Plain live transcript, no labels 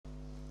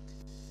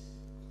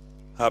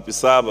Happy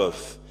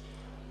Sabbath.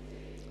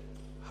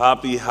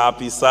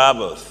 Happy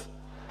Sabbath.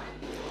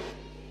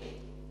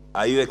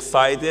 Are you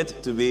excited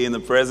to be in the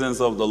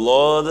presence of the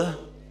Lord?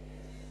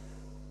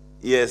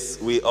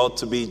 Yes, we ought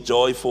to be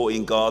joyful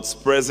in God's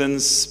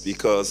presence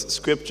because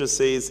Scripture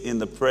says in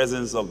the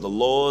presence of the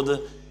Lord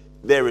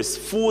there is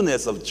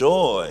fullness of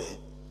joy,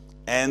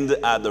 and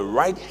at the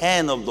right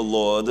hand of the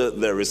Lord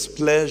there is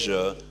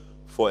pleasure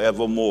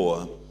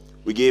forevermore.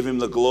 We gave him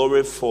the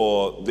glory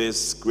for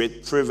this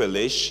great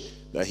privilege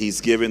that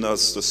he's given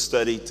us to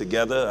study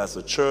together as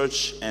a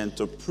church and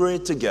to pray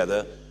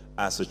together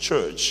as a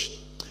church.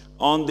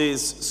 On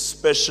this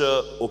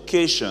special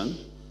occasion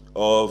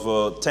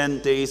of 10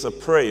 days of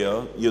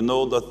prayer, you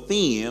know the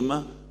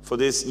theme for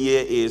this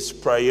year is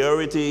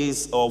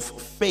Priorities of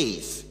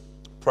Faith.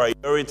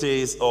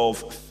 Priorities of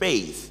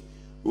Faith.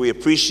 We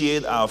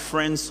appreciate our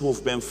friends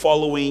who've been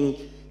following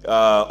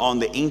on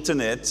the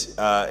internet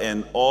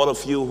and all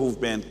of you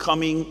who've been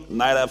coming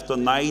night after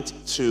night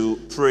to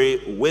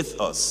pray with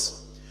us.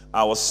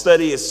 Our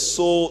study is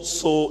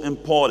so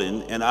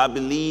important, and I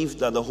believe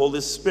that the Holy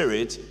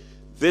Spirit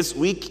this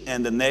week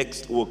and the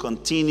next will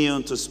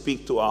continue to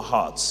speak to our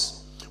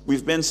hearts.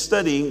 We've been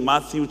studying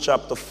Matthew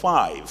chapter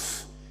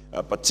 5,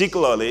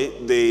 particularly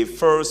the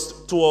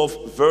first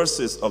 12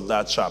 verses of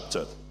that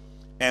chapter.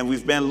 And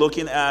we've been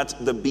looking at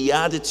the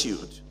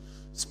Beatitude,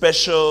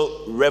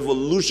 special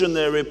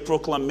revolutionary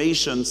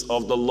proclamations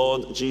of the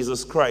Lord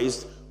Jesus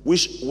Christ,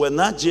 which were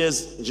not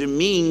just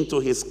germane to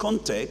his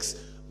context,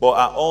 but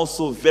are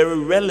also very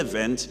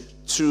relevant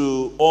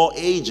to all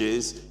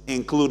ages,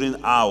 including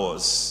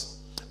ours.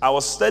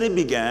 Our study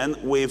began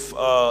with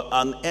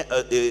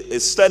a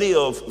study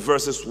of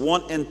verses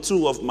 1 and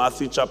 2 of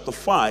Matthew chapter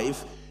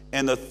 5,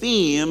 and the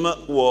theme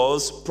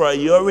was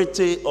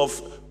priority of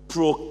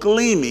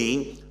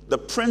proclaiming the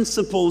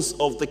principles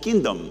of the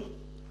kingdom.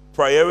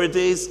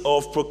 Priorities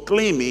of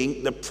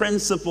proclaiming the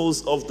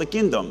principles of the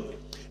kingdom.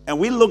 And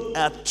we looked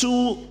at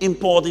two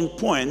important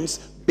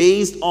points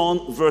based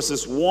on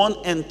verses 1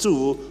 and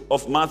 2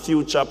 of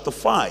Matthew chapter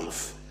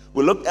 5.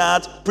 We looked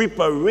at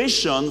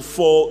preparation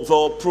for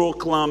the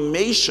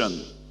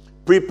proclamation.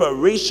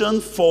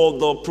 Preparation for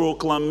the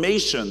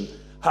proclamation.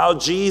 How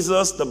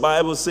Jesus, the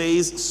Bible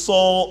says,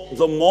 saw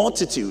the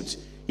multitude.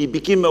 He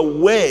became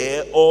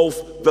aware of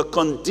the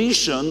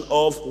condition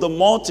of the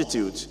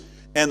multitude.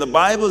 And the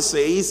Bible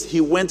says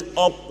he went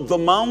up the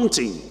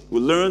mountain. We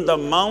learned that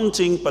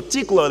mountain,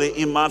 particularly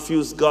in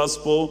Matthew's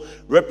gospel,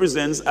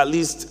 represents at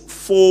least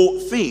 4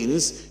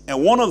 things.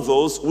 And one of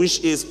those, which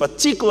is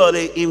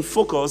particularly in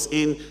focus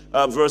in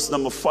verse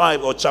number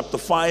 5 or chapter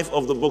 5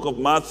 of the book of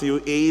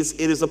Matthew, is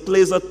it is a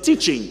place of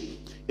teaching.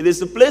 It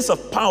is a place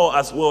of power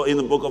as well in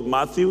the book of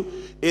Matthew.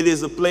 It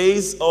is a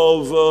place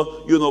of,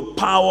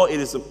 power. It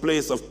is a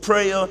place of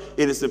prayer.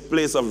 It is a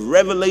place of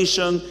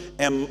revelation.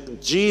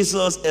 And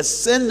Jesus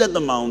ascended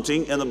the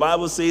mountain, and the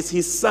Bible says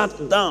he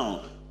sat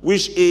down,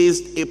 which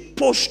is a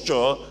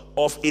posture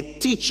of a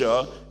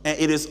teacher, and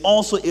it is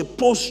also a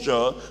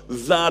posture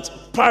that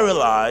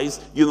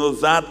parallelized,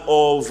 that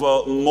of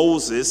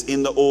Moses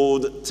in the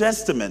Old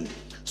Testament.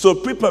 So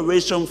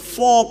preparation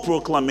for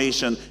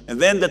proclamation.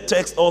 And then the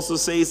text also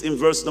says in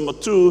verse number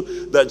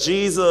 2 that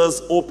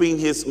Jesus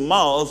opened his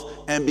mouth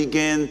and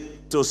began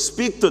to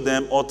speak to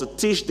them or to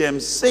teach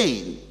them,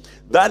 saying.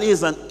 That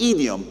is an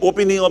idiom.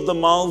 Opening of the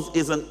mouth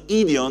is an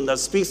idiom that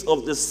speaks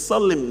of the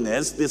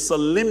solemnness, the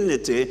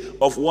solemnity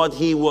of what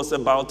he was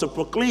about to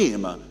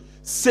proclaim.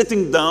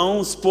 Sitting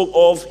down spoke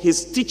of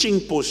his teaching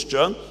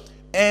posture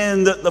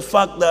and the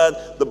fact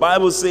that the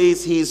Bible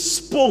says he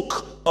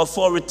spoke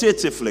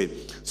authoritatively.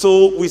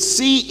 So we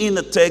see in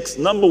the text,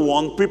 number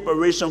 1,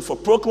 preparation for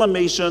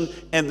proclamation,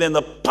 and then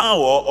the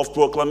power of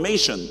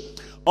proclamation.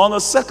 On the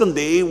second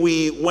day,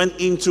 we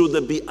went into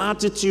the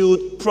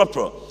Beatitude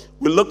proper.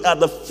 We looked at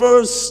the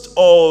first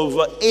of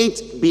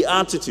 8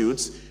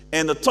 Beatitudes,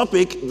 and the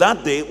topic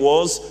that day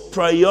was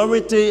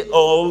priority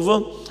of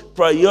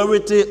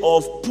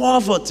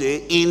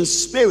poverty in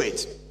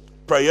spirit.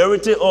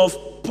 Priority of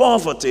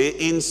poverty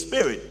in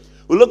spirit.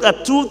 We look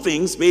at 2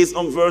 things based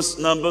on verse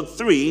number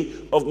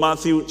 3 of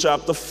Matthew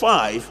chapter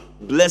 5.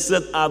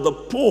 Blessed are the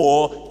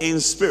poor in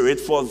spirit,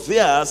 for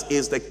theirs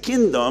is the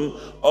kingdom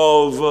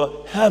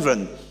of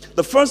heaven.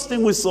 The first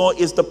thing we saw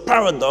is the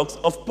paradox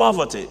of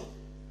poverty.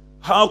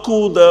 How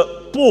could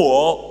the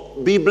poor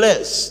be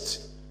blessed?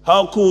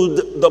 How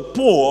could the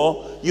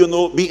poor,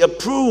 be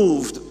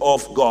approved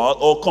of God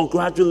or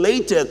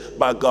congratulated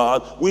by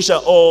God, which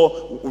are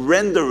all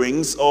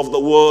renderings of the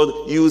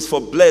word used for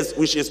blessed,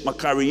 which is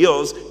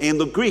makarios in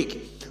the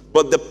Greek.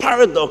 But the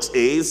paradox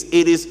is,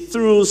 it is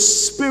through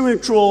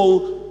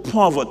spiritual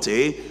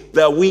poverty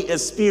that we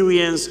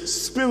experience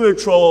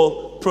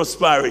spiritual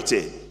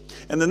prosperity.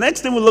 And the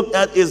next thing we look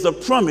at is the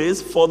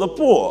promise for the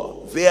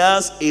poor.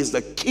 Theirs is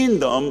the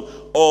kingdom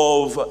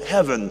of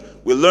heaven.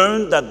 We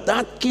learned that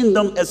that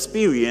kingdom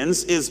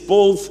experience is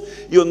both,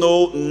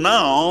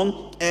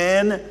 now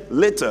and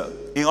later.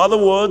 In other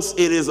words,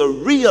 it is a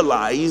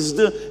realized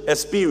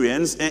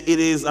experience, and it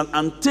is an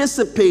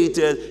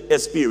anticipated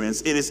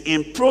experience. It is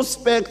in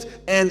prospect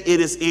and it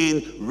is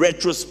in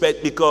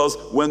retrospect, because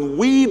when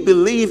we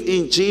believe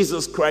in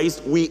Jesus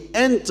Christ, we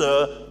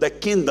enter the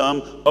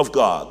kingdom of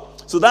God.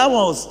 So that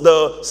was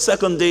the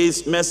second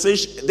day's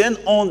message. Then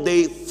on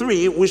day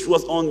 3, which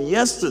was on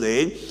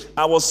yesterday,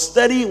 our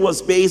study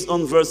was based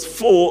on verse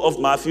 4 of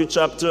Matthew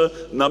chapter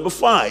number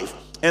 5.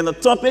 And the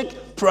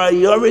topic,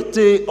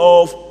 priority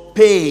of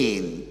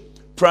pain.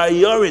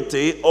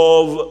 Priority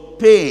of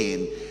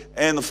pain.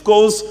 And of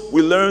course,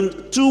 we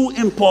learned 2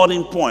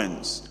 important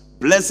points.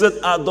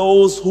 Blessed are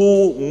those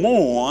who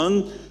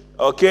mourn,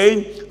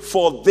 okay,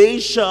 for they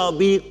shall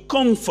be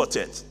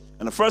comforted.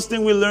 And the first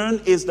thing we learn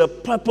is the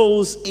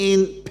purpose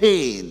in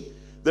pain.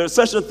 There's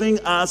such a thing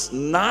as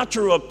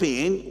natural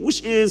pain,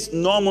 which is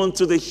normal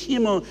to the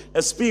human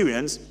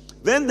experience.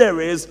 Then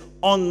there is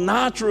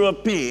unnatural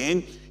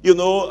pain,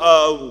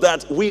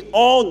 that we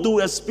all do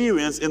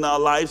experience in our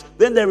lives.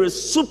 Then there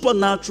is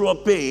supernatural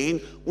pain,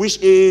 which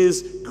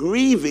is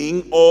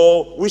grieving,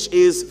 or which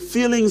is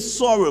feeling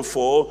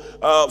sorrowful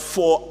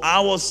for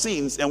our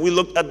sins. And we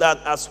looked at that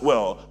as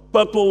well.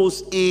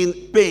 Purpose in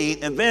pain,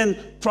 and then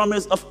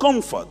promise of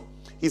comfort.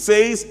 He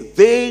says,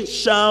 they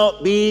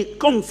shall be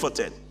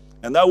comforted.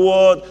 And that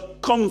word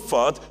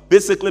comfort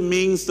basically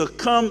means to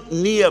come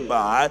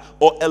nearby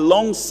or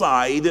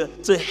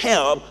alongside, to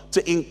help,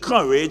 to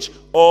encourage,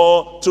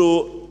 or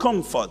to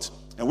comfort.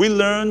 And we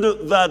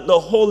learned that the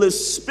Holy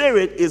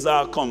Spirit is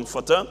our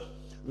comforter,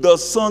 the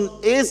Son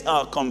is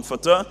our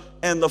comforter,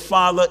 and the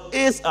Father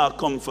is our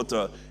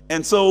comforter.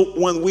 And so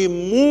when we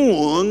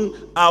mourn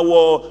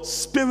our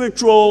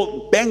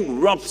spiritual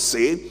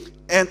bankruptcy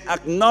and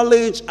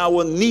acknowledge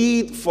our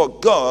need for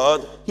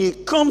God, He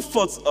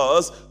comforts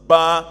us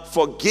by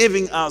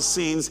forgiving our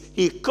sins.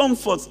 He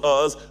comforts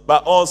us by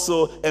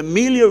also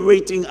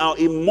ameliorating our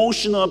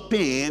emotional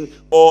pain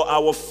or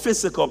our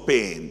physical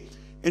pain.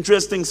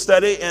 Interesting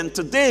study, and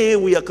today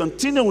we are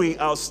continuing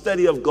our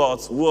study of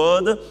God's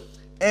Word.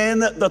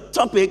 And the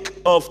topic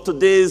of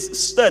today's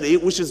study,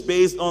 which is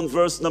based on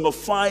verse number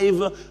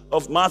 5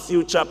 of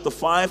Matthew chapter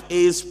 5,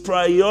 is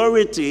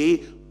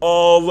priority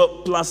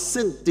of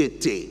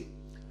placidity.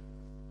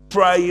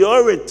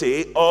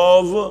 Priority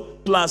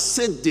of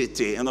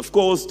placidity. And of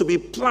course, to be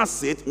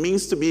placid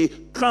means to be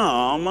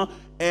calm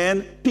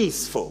and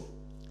peaceful.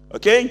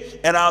 Okay?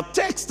 And our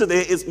text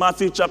today is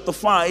Matthew chapter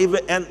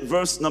 5 and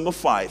verse number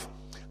 5.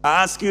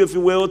 I ask you, if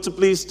you will, to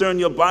please turn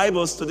your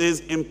Bibles to this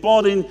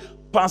important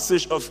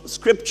passage of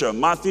Scripture,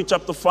 Matthew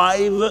chapter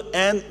 5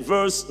 and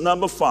verse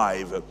number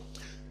 5.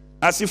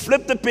 As you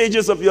flip the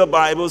pages of your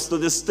Bibles to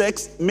this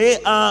text, may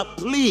I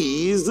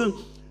please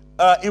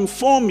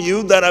inform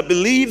you that I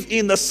believe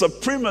in the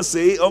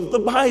supremacy of the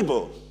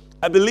Bible.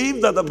 I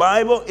believe that the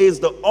Bible is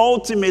the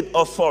ultimate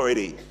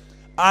authority.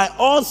 I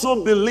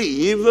also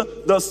believe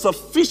the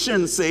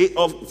sufficiency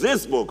of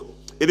this book.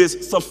 It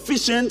is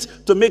sufficient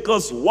to make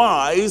us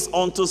wise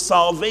unto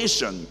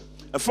salvation.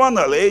 And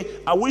finally,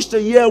 I wish to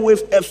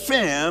herewith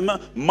affirm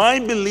my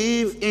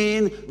belief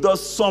in the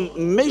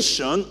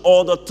summation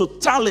or the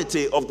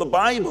totality of the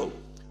Bible.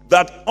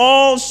 That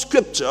all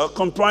Scripture,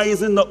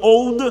 comprising the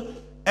Old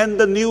and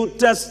the New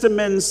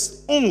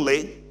Testaments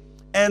only,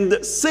 and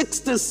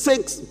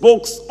 66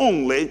 books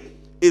only,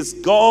 is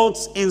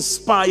God's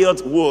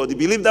inspired word. You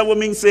believe that would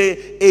mean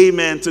say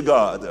amen to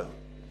God.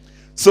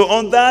 So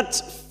on that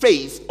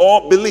faith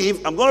or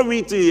belief, I'm going to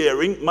read to you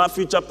hearing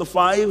Matthew chapter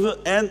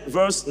 5 and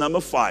verse number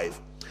 5.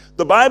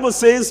 The Bible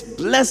says,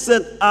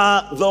 blessed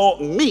are the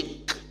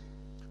meek,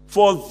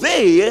 for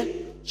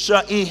they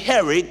shall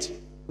inherit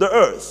the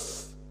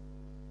earth.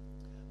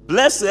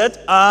 Blessed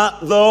are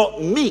the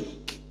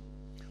meek,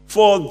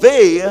 for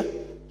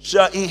they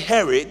shall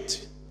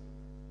inherit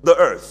the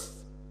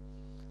earth.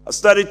 Our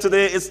study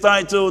today is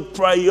titled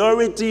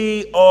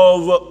Priority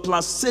of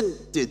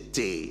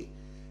Placidity.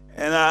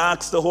 And I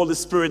ask the Holy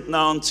Spirit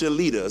now to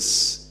lead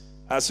us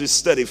as we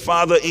study.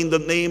 Father, in the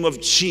name of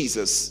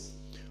Jesus,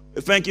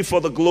 we thank you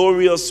for the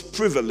glorious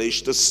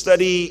privilege to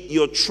study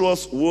your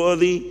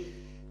trustworthy,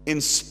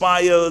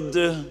 inspired,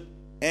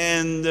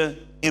 and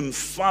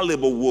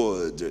infallible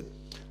word.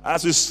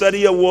 As we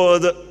study your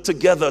word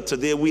together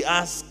today, we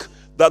ask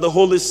that the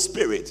Holy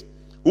Spirit,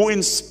 who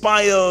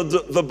inspired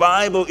the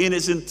Bible in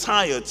its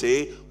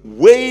entirety,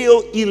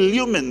 will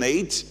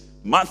illuminate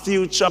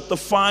Matthew chapter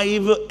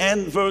 5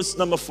 and verse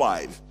number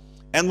 5,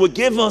 and will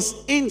give us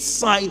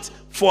insight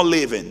for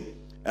living.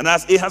 And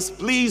as it has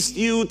pleased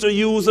you to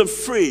use a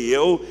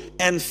frail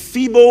and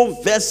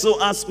feeble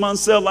vessel as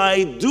myself,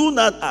 I do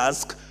not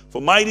ask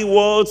for mighty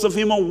words of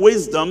human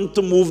wisdom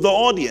to move the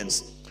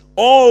audience.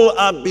 All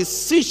I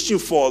beseech you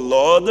for,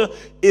 Lord,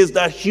 is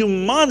that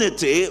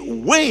humanity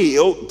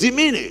will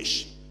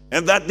diminish,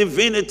 and that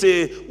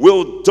divinity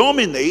will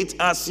dominate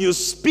as you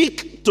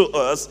speak to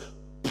us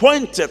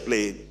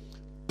pointedly,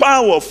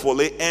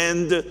 powerfully,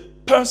 and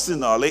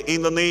personally,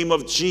 in the name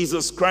of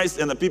Jesus Christ.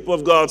 And the people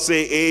of God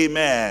say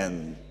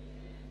amen.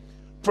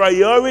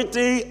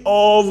 Priority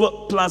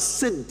of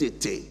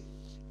placidity.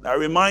 I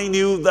remind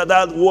you that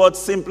that word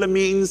simply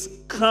means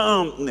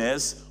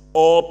calmness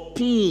or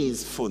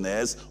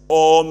peacefulness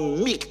or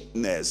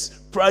meekness,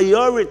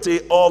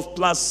 priority of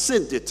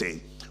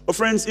placidity. But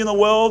friends, in a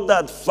world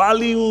that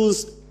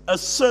values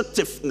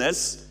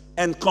assertiveness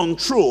and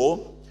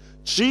control,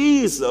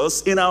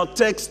 Jesus in our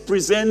text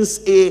presents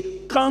a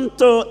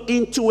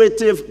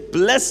counterintuitive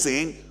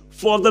blessing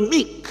for the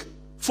meek,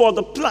 for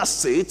the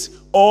placid,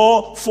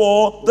 or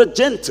for the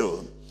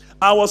gentle.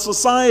 Our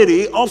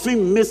society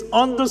often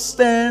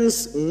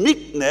misunderstands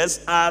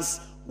meekness as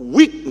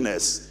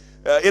weakness.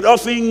 It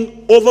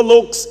often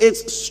overlooks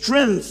its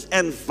strength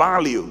and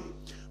value.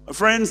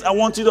 Friends, I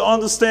want you to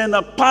understand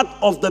that part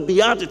of the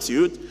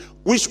Beatitude,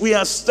 which we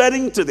are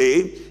studying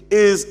today,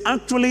 is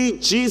actually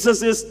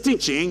Jesus'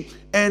 teaching,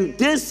 and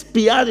this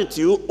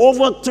Beatitude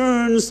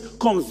overturns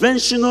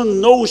conventional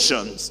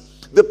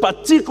notions. The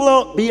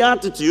particular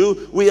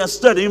Beatitude we are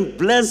studying,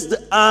 blessed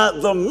are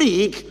the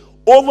meek,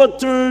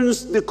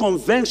 overturns the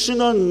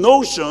conventional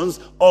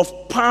notions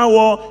of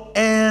power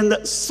and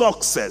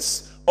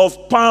success.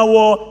 Of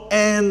power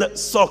and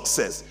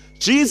success.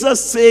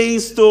 Jesus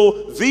says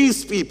to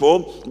these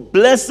people,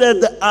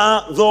 blessed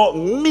are the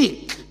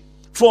meek,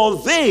 for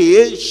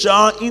they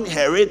shall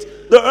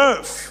inherit the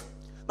earth.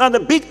 Now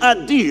the big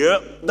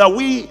idea that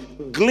we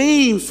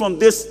glean from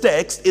this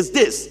text is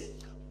this: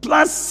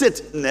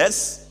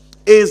 placidness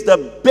is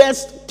the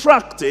best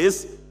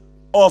practice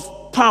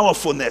of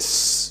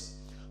powerfulness.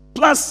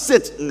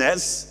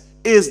 Placidness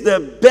is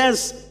the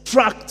best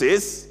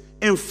practice.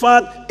 In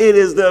fact, it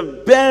is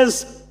the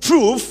best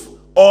proof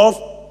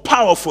of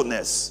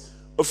powerfulness.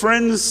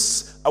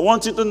 Friends, I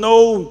want you to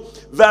know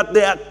that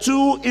there are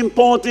two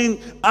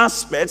important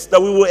aspects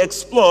that we will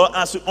explore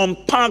as we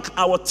unpack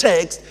our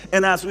text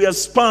and as we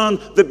expand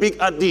the big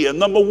idea.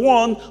 Number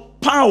one,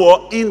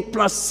 power in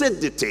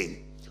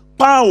placidity.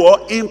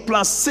 Power in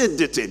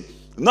placidity.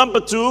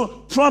 Number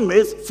two,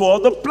 promise for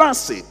the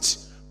placid.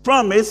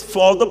 Promise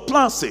for the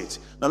placid.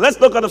 Now let's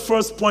look at the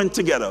first point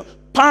together.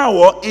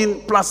 Power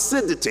in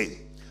placidity.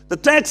 The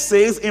text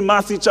says in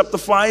Matthew chapter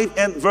 5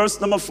 and verse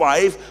number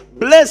 5,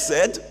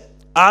 blessed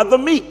are the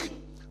meek.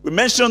 We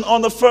mentioned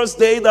on the first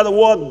day that the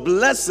word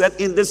blessed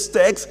in this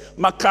text,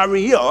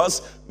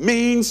 makarios,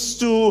 means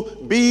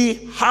to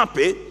be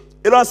happy.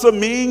 It also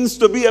means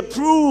to be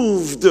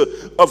approved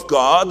of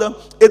God.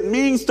 It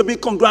means to be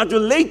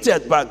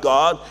congratulated by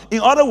God. In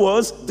other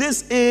words,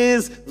 this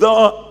is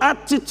the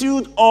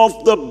attitude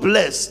of the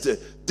blessed.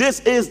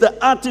 This is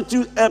the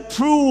attitude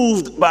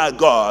approved by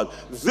God.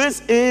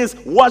 This is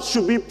what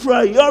should be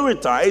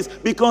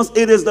prioritized because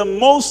it is the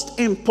most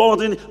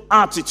important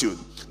attitude.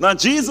 Now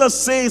Jesus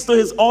says to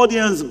his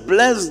audience,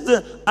 blessed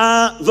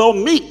are the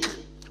meek.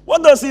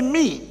 What does it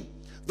mean?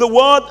 The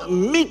word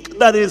meek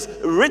that is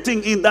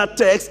written in that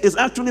text is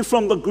actually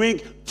from the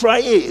Greek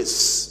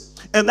praise.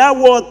 And that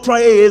word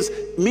praise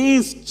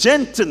means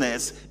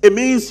gentleness. It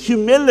means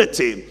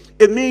humility.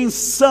 It means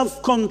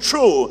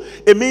self-control.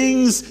 It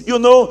means,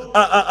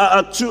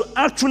 to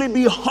actually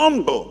be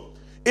humble.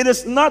 It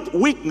is not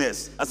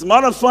weakness. As a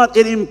matter of fact,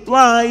 it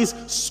implies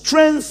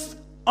strength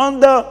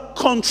under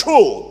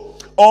control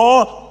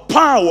or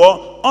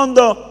power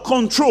under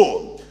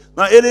control.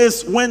 Now, it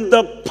is when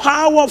the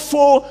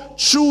powerful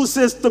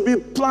chooses to be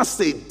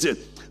placid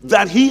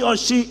that he or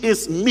she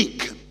is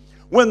meek.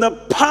 When the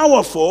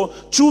powerful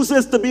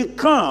chooses to be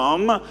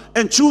calm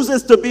and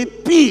chooses to be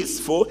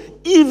peaceful,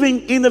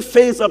 even in the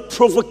face of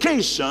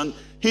provocation,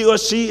 he or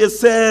she is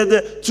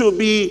said to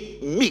be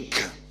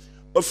meek.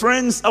 But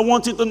friends, I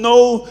want you to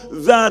know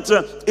that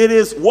it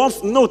is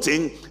worth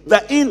noting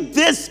that in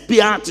this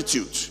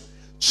beatitude,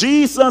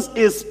 Jesus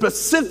is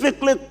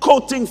specifically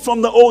quoting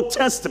from the Old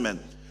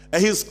Testament.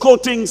 And he's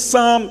quoting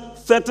Psalm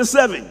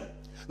 37.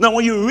 Now,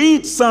 when you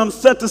read Psalm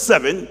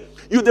 37,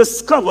 you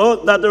discover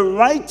that the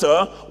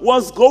writer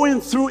was going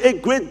through a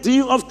great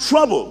deal of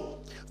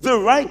trouble. The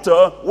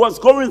writer was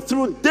going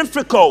through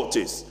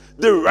difficulties.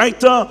 The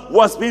writer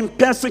was being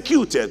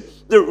persecuted.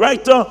 The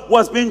writer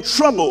was being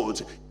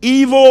troubled.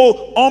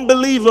 Evil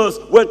unbelievers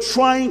were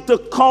trying to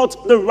cut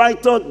the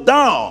writer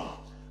down.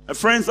 And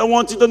friends, I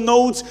want you to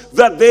note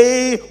that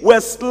they were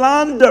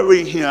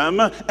slandering him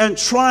and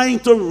trying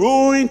to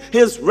ruin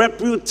his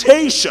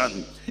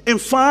reputation. In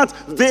fact,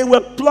 they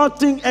were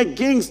plotting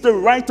against the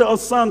writer of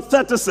Psalm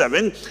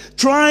 37,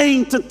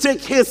 trying to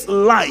take his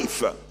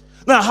life.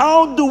 Now,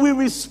 how do we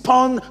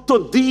respond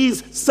to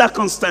these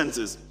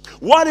circumstances?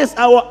 What is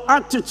our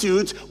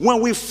attitude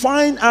when we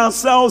find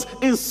ourselves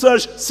in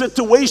such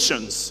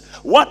situations?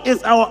 What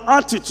is our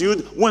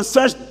attitude when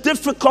such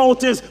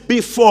difficulties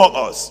before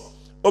us?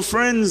 Oh,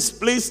 friends,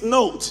 please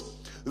note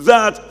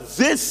that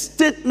this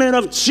statement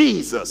of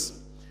Jesus,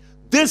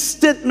 this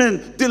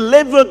statement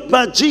delivered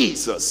by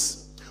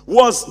Jesus,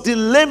 was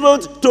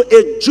delivered to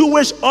a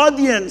Jewish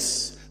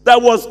audience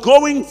that was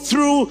going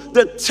through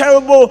the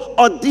terrible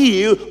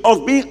ordeal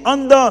of being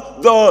under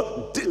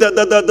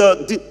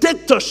the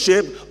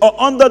dictatorship or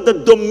under the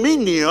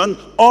dominion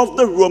of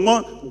the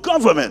Roman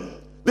government.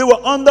 They were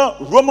under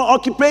Roman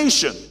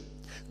occupation.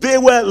 They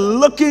were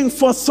looking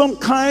for some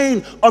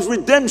kind of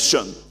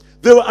redemption.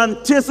 They were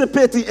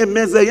anticipating a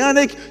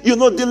messianic,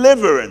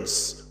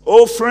 deliverance.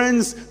 Oh,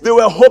 friends, they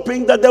were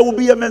hoping that there would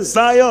be a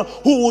Messiah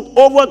who would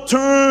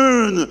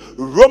overturn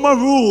Roman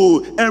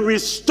rule and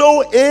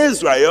restore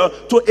Israel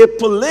to a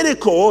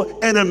political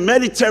and a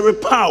military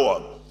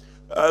power.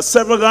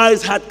 Several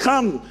guys had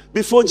come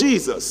before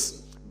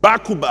Jesus.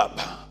 Bakubab,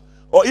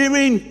 or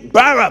even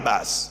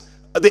Barabbas,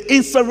 the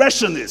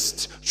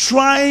insurrectionist,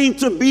 trying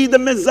to be the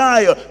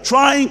Messiah,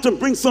 trying to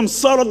bring some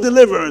sort of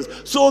deliverance.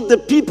 So the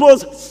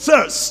people's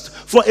thirst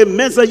for a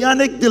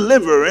messianic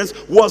deliverance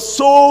was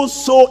so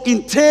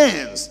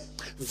intense.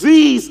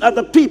 These are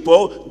the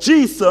people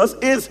Jesus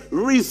is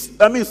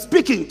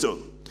speaking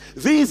to.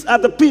 These are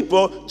the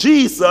people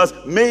Jesus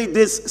made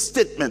this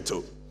statement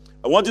to.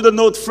 I want you to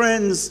note,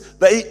 friends,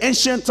 that in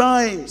ancient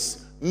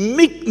times,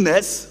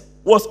 meekness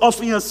was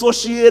often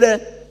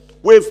associated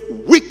with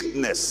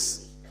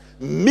weakness.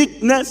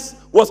 Meekness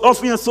was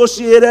often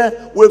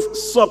associated with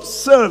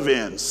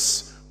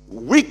subservience.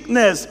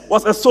 Weakness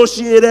was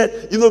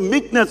associated,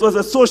 meekness was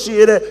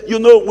associated,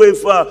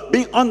 with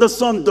being under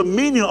some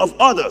dominion of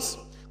others,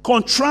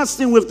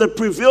 contrasting with the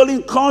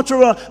prevailing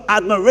cultural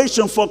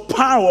admiration for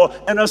power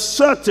and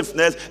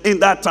assertiveness in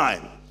that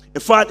time. In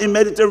fact, in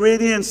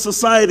Mediterranean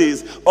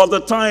societies of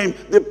the time,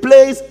 they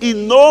placed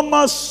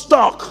enormous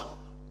stock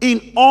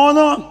in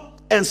honor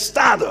and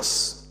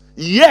status.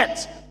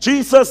 Yet,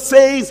 Jesus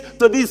says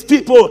to these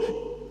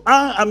people,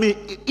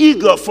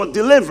 eager for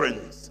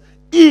deliverance,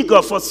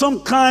 eager for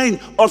some kind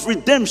of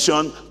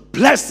redemption,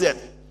 blessed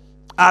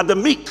are the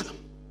meek.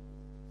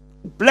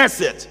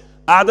 Blessed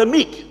are the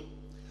meek.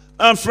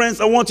 And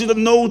friends, I want you to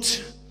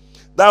note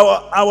that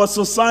our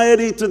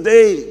society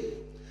today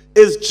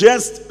is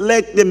just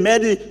like the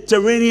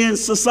Mediterranean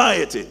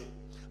society.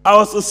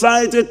 Our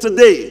society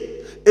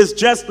today is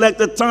just like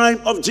the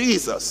time of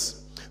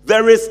Jesus.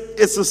 There is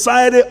a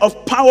society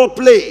of power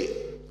play,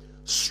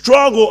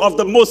 struggle of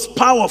the most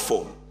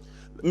powerful.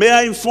 May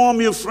I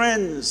inform you,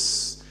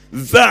 friends,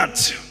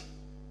 that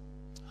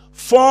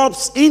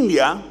Forbes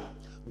India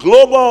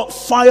Global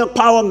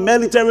Firepower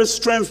Military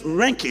Strength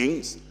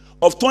Rankings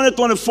of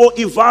 2024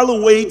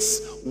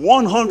 evaluates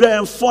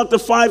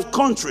 145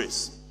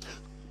 countries,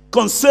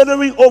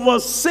 considering over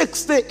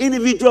 60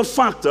 individual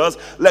factors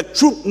like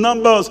troop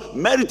numbers,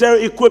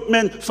 military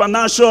equipment,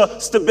 financial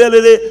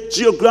stability,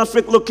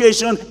 geographic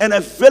location, and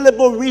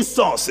available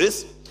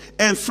resources.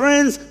 And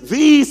friends,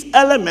 these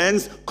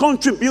elements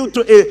contribute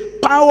to a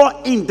power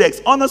index,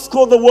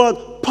 underscore the word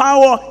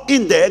power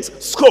index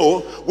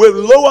score, with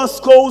lower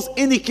scores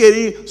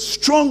indicating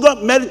stronger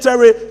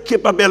military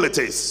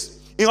capabilities.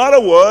 In other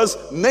words,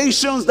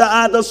 nations that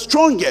are the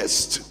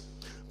strongest.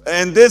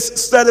 And this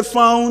study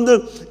found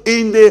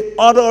in the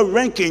other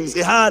rankings,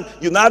 it had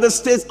United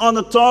States on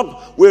the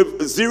top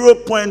with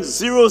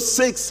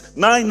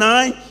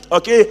 0.0699,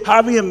 okay,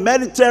 having a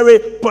military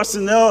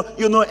personnel,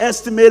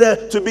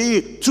 estimated to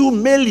be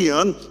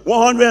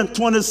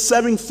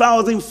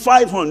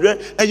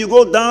 2,127,500. And you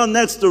go down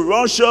next to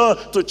Russia,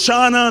 to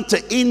China, to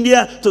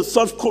India, to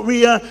South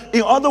Korea.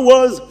 In other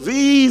words,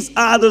 these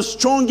are the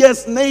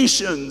strongest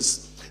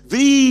nations.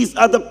 These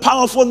are the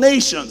powerful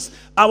nations.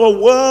 Our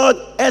world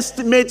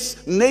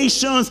estimates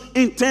nations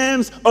in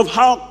terms of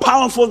how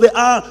powerful they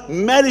are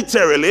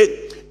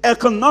militarily,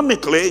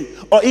 economically,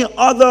 or in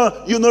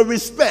other,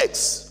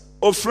 respects.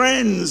 Oh,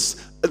 friends,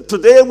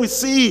 today we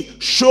see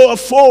show of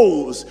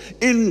force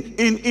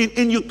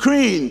in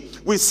Ukraine.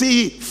 We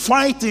see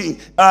fighting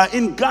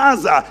in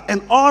Gaza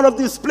and all of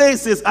these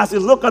places. As you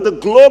look at the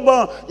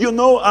global,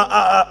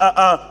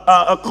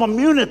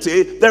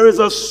 community, there is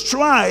a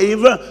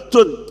strive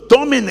to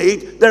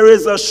dominate. There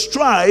is a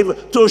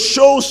strive to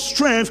show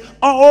strength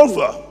all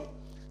over.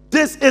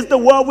 This is the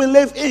world we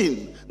live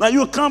in. Now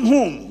you come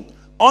home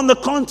on the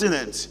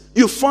continent,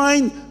 you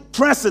find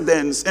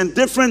presidents and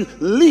different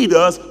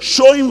leaders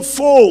showing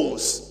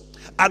force.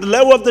 At the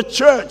level of the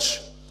church,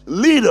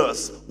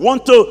 leaders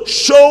want to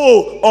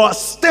show or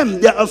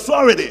stem their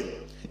authority,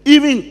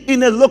 even in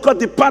the local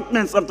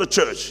departments of the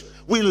church.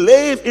 We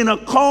live in a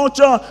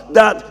culture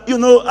that,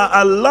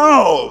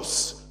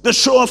 allows the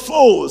show of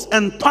force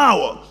and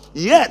power.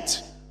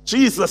 Yet,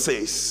 Jesus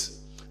says,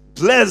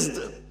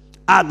 blessed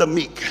are the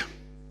meek.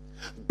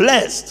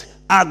 Blessed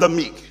are the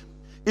meek.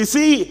 You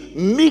see,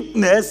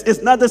 meekness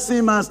is not the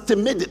same as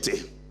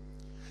timidity.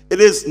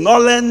 It is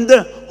Noland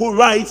who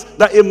writes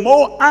that a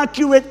more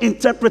accurate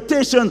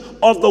interpretation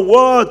of the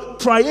word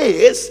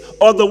praise,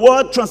 or the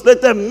word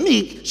translated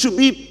meek, should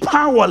be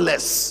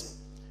powerless.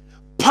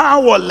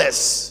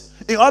 Powerless.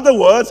 In other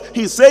words,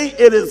 he's saying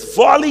it is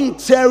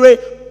voluntary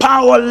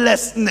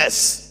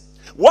powerlessness.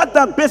 What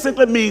that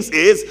basically means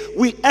is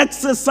we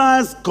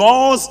exercise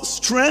God's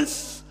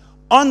strength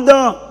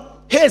under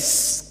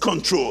his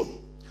control,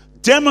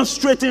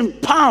 demonstrating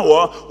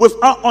power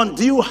without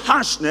undue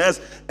harshness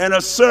and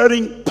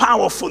asserting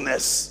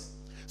powerfulness.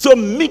 So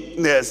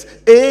meekness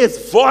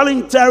is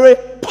voluntary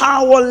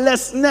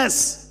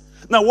powerlessness.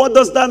 Now what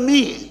does that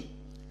mean?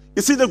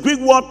 You see, the Greek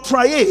word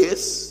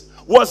praise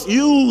was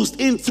used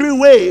in three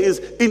ways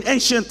in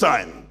ancient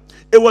time.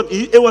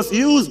 It was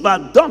used by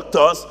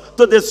doctors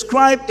to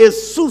describe a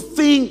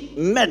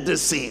soothing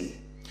medicine.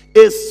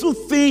 A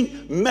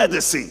soothing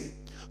medicine.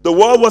 The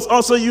word was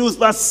also used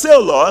by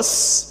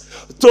sailors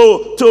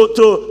to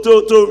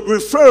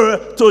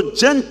refer to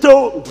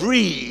gentle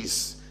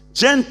breeze.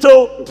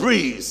 Gentle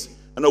breeze.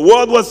 And the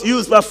word was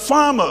used by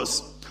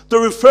farmers to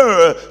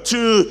refer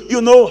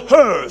to,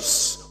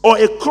 hearse or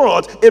a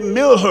crowd, a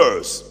mill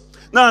hearse.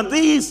 Now,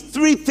 these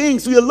three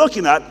things we are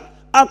looking at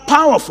are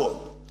powerful.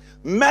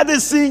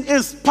 Medicine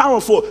is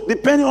powerful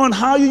depending on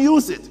how you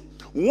use it.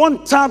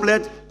 One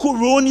tablet could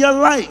ruin your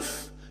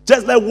life,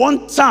 just like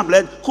one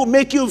tablet could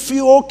make you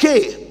feel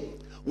okay.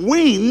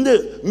 Wind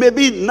may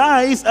be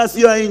nice as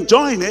you are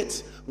enjoying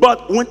it,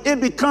 but when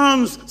it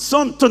becomes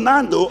some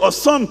tornado or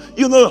some,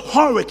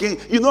 hurricane,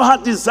 you know how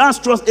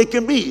disastrous it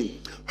can be.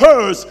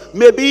 Hers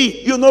may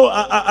be,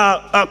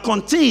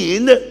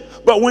 contained,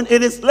 but when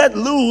it is let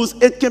loose,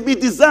 it can be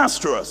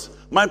disastrous.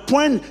 My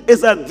point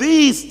is that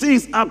these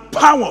things are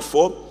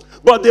powerful,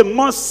 but they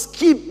must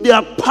keep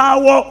their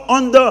power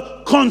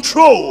under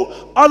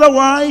control.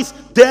 Otherwise,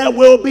 there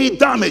will be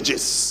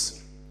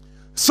damages.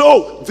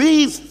 So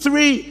these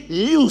three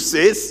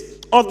uses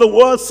of the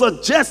word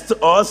suggest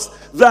to us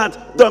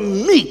that the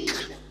meek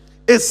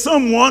is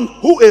someone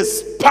who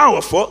is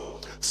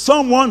powerful,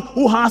 someone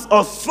who has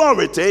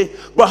authority,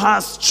 but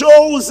has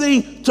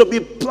chosen to be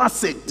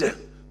placid,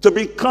 to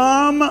be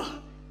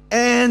calm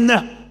and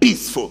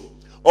peaceful.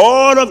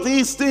 All of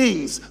these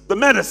things, the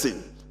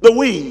medicine, the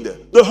wind,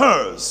 the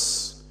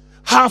hearse,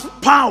 have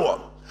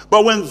power.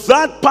 But when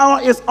that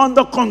power is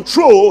under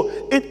control,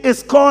 it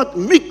is called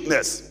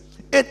meekness.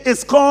 It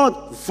is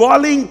called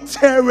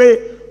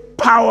voluntary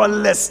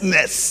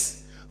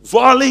powerlessness.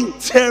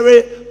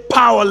 Voluntary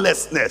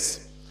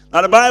powerlessness.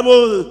 Now the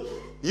Bible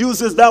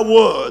uses that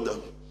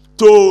word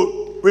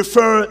to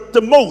refer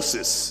to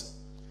Moses.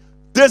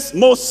 This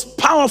most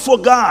powerful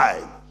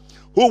guy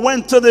who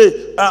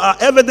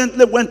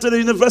evidently went to the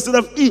University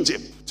of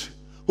Egypt,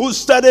 who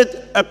studied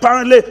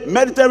apparently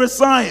military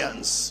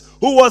science,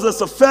 who was a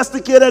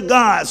sophisticated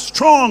guy,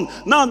 strong.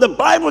 Now the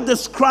Bible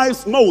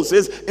describes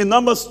Moses in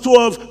Numbers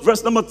 12,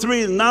 verse number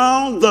 3.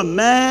 Now the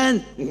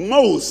man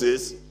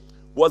Moses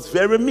was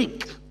very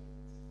meek,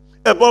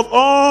 above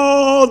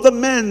all the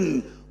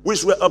men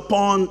which were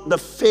upon the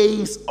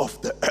face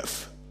of the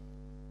earth.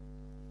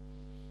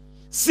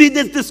 See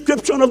this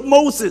description of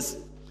Moses.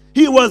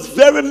 He was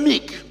very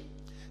meek,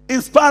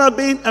 in spite of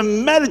being a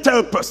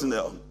military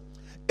personnel,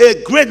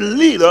 a great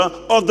leader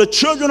of the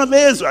children of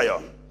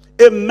Israel,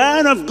 a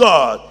man of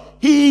God.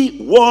 He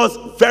was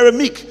very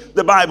meek,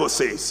 the Bible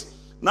says.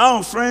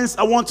 Now, friends,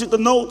 I want you to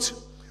note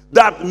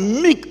that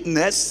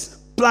meekness,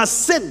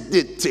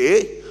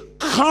 placidity,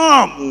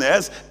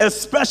 calmness,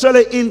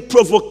 especially in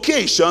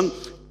provocation,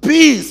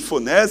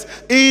 peacefulness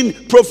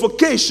in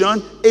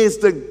provocation, is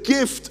the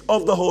gift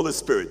of the Holy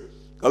Spirit.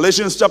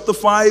 Galatians chapter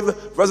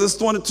 5, verses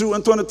 22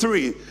 and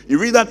 23. You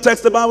read that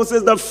text, the Bible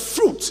says the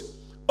fruit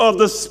of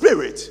the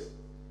Spirit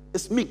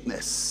is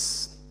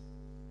meekness.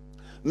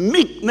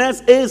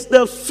 Meekness is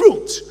the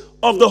fruit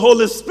of the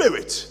Holy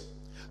Spirit.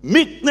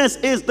 Meekness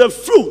is the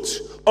fruit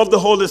of the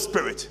Holy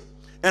Spirit.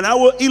 And I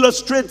will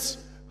illustrate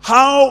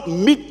how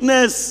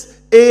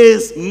meekness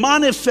is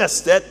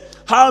manifested,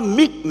 how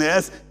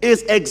meekness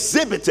is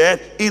exhibited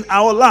in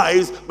our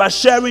lives by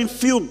sharing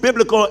few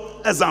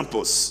biblical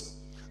examples.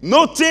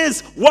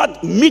 Notice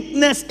what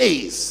meekness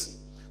is.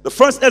 The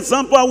first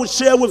example I will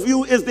share with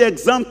you is the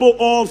example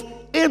of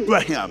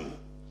Abraham.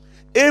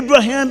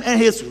 Abraham and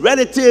his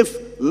relative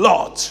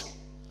Lot.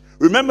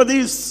 Remember,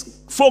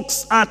 these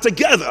folks are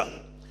together,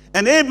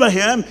 and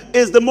Abraham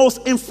is the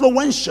most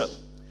influential.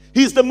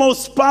 He's the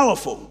most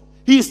powerful.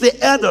 He's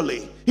the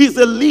elderly. He's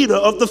the leader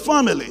of the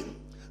family.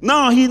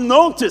 Now he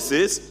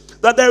notices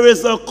that there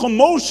is a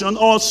commotion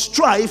or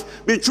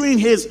strife between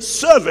his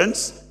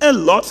servants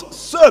and Lot's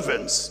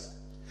servants.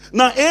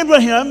 Now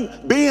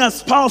Abraham, being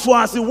as powerful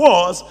as he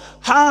was,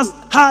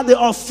 had the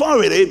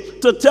authority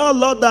to tell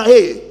Lot that,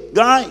 hey,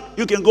 guy,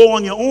 you can go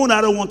on your own.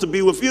 I don't want to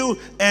be with you.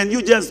 And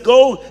you just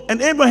go. And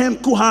Abraham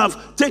could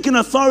have taken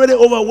authority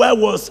over what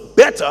was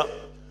better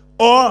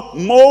or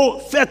more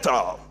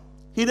fertile.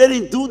 He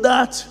didn't do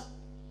that.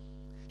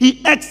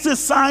 He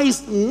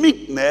exercised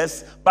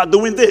meekness by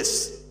doing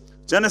this.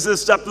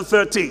 Genesis chapter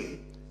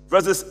 13,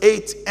 verses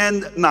 8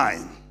 and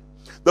 9.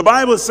 The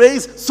Bible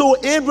says, so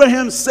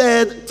Abraham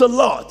said to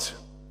Lot,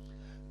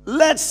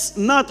 let's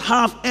not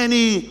have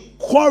any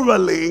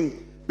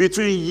quarreling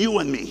between you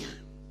and me,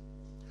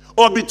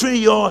 or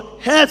between your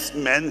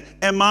headsmen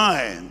and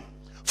mine.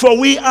 For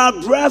we are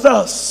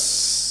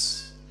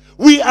brothers.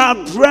 We are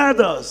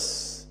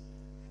brothers.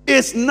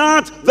 Is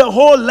not the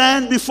whole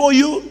land before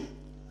you?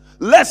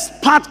 Let's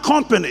part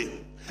company.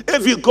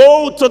 If you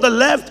go to the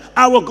left,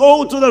 I will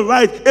go to the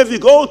right. If you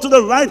go to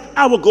the right,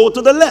 I will go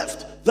to the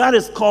left. That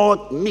is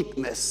called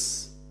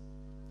meekness.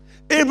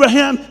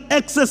 Abraham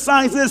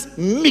exercises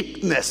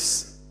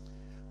meekness.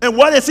 And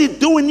what is he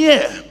doing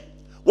here?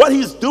 What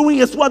he's doing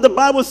is what the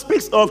Bible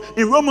speaks of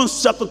in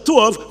Romans chapter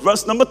 12,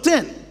 verse number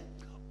 10.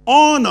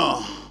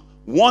 Honor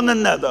one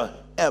another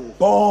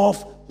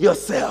above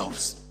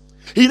yourselves.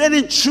 He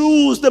didn't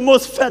choose the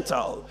most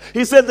fertile.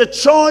 He said, the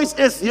choice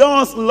is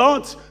yours,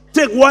 Lord.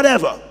 Take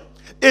whatever.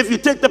 If you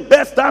take the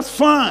best, that's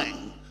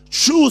fine.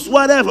 Choose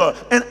whatever,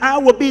 and I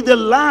will be the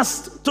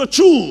last to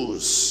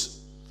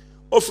choose.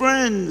 Oh,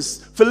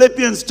 friends,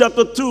 Philippians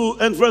chapter 2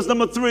 and verse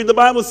number 3, the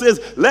Bible says,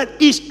 let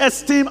each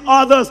esteem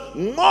others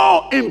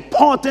more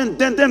important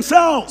than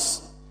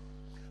themselves.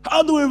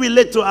 How do we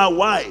relate to our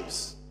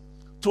wives,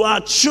 to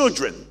our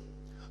children,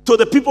 to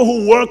the people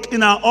who work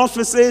in our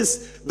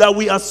offices that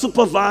we are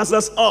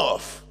supervisors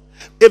of?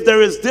 If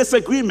there is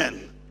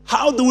disagreement,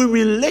 how do we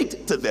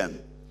relate to them?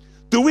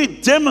 Do we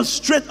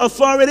demonstrate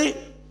authority?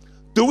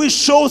 Do we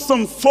show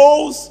some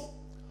force?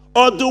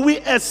 Or do we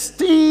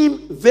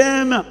esteem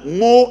them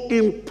more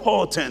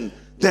important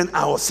than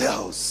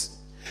ourselves?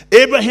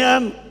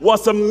 Abraham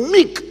was a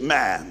meek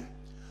man.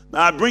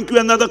 Now I bring you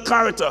another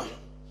character.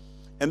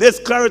 And this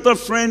character,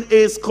 friend,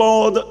 is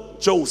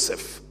called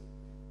Joseph.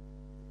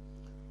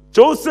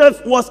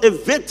 Joseph was a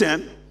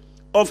victim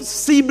of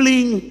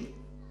sibling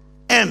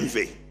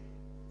envy.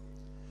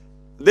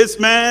 This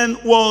man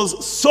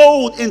was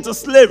sold into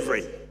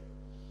slavery.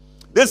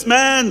 This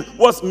man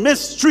was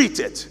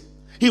mistreated.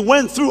 He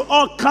went through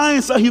all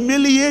kinds of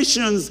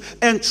humiliations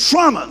and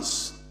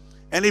traumas.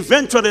 And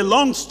eventually,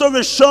 long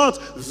story short,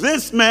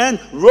 this man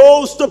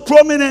rose to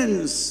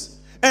prominence.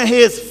 And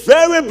his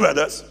very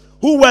brothers,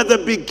 who were the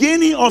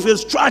beginning of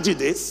his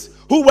tragedies,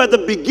 who were the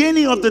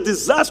beginning of the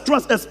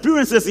disastrous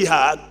experiences he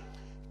had,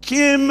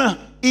 came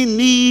in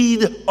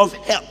need of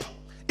help,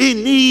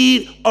 in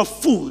need of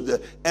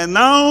food. And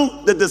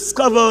now they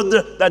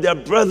discovered that their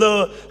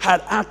brother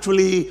had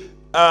actually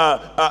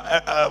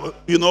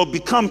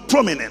become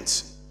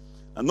prominent.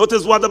 And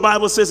notice what the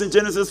Bible says in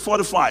Genesis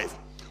 45,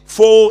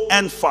 4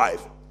 and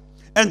 5.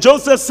 And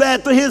Joseph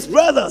said to his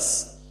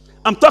brothers,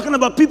 I'm talking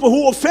about people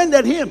who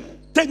offended him.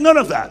 Take note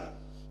of that.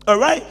 All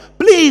right?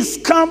 Please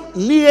come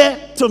near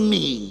to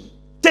me.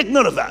 Take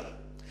note of that.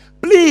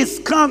 Please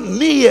come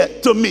near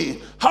to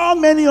me. How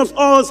many of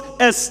us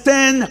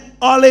extend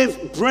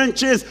olive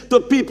branches to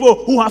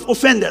people who have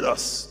offended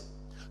us?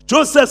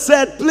 Joseph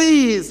said,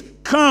 please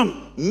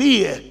come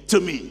near to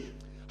me.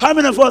 How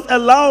many of us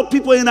allow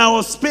people in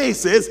our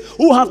spaces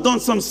who have done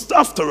some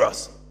stuff to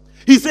us?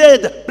 He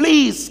said,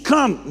 please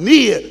come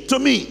near to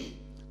me.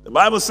 The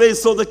Bible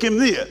says, so they came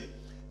near.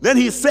 Then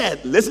he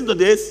said, listen to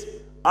this,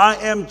 I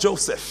am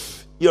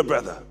Joseph, your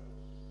brother.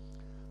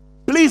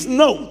 Please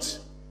note,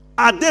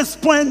 at this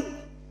point,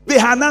 they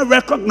had not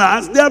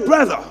recognized their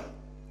brother.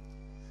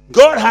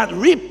 God had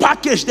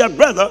repackaged their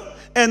brother,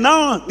 and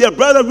now their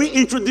brother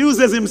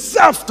reintroduces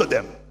himself to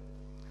them.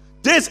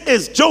 This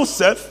is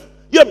Joseph,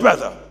 your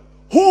brother,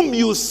 whom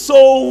you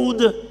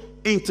sold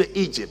into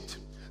Egypt.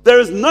 There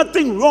is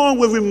nothing wrong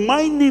with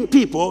reminding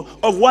people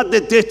of what they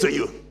did to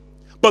you.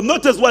 But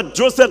notice what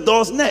Joseph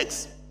does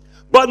next.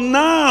 But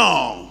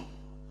now,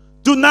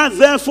 do not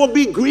therefore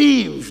be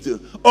grieved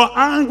or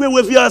angry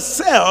with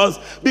yourselves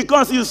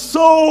because you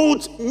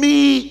sold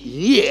me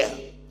here.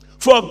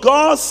 For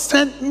God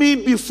sent me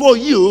before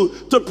you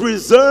to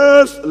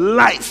preserve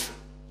life.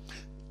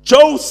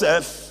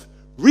 Joseph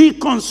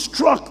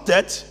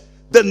reconstructed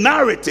the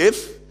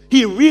narrative.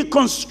 He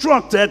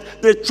reconstructed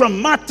the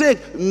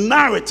traumatic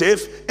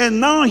narrative, and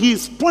now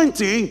he's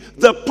pointing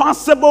the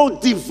possible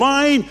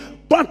divine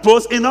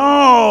purpose in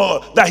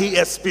all that he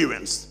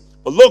experienced.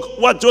 But look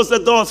what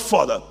Joseph does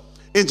further.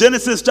 In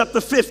Genesis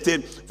chapter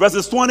 15,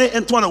 verses 20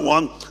 and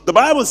 21, the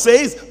Bible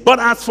says, but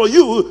as for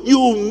you,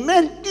 you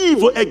meant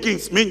evil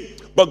against me,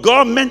 but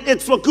God meant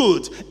it for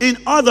good, in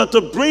order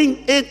to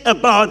bring it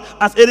about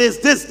as it is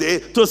this day,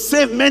 to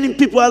save many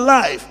people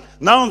alive.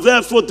 Now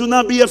therefore do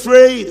not be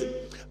afraid.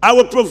 I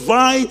will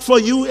provide for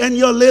you and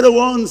your little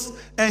ones.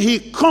 And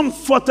he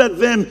comforted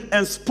them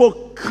and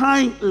spoke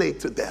kindly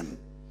to them.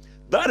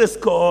 That is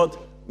called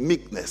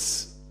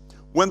meekness.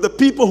 When the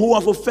people who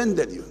have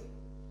offended you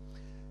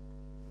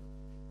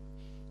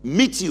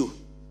meet you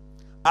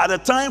at a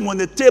time when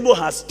the table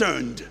has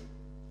turned.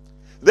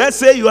 Let's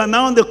say you are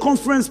now the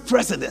conference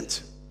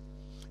president,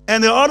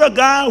 and the other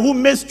guy who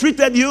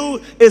mistreated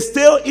you is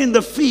still in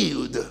the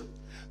field.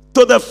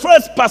 To the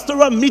first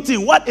pastoral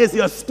meeting, what is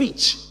your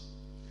speech?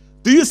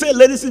 Do you say,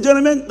 ladies and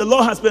gentlemen, the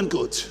Lord has been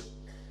good.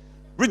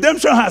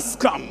 Redemption has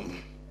come.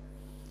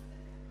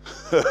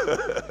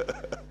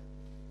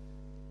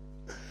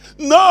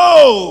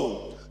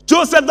 No,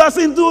 Joseph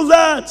doesn't do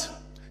that.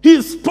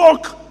 He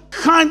spoke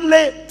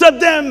kindly to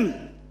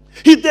them.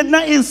 He did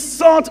not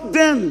insult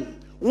them.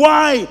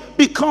 Why?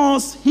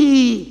 Because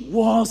he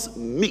was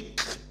meek.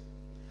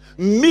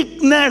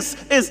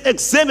 Meekness is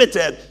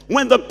exhibited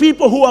when the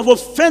people who have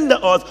offended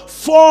us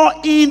fall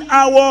in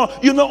our,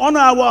 honor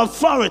our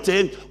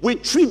authority. We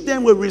treat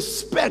them with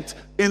respect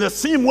in the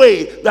same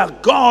way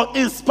that God,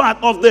 in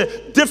spite of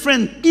the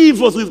different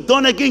evils we've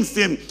done against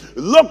him,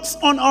 looks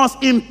on us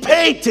in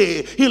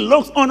piety. He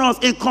looks on us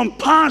in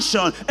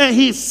compassion, and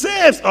he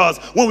saves us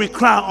when we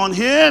cry on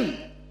him.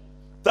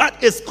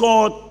 That is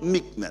called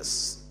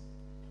meekness.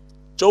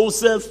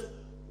 Joseph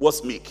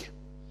was meek.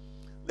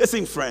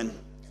 Listen, friend,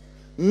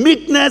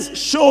 Meekness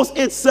shows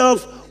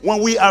itself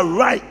when we are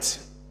right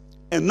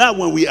and not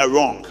when we are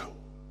wrong.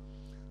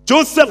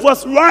 Joseph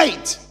was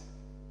right.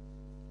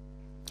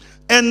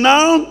 And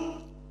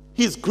now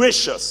he's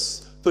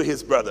gracious to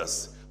his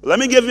brothers. Let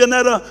me give you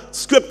another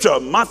scripture.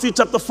 Matthew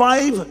chapter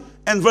 5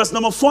 and verse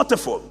number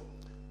 44.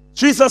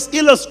 Jesus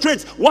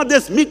illustrates what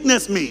this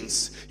meekness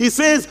means. He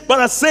says, but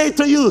I say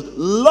to you,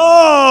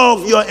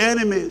 love your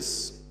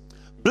enemies.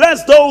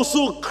 Bless those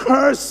who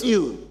curse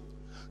you.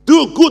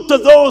 Do good to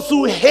those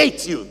who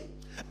hate you.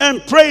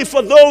 And pray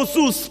for those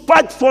who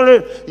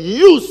spitefully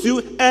use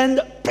you and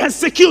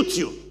persecute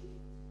you.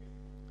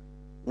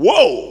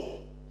 Whoa.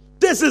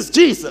 This is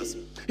Jesus.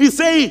 He's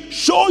saying,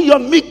 show your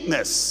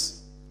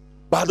meekness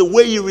by the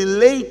way you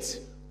relate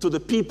to the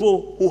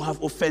people who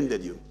have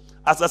offended you.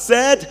 As I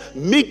said,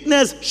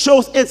 meekness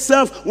shows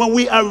itself when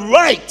we are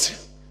right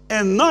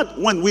and not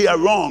when we are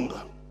wrong.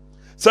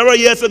 Several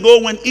years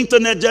ago, when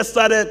internet just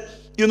started,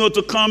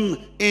 to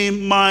come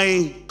in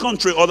my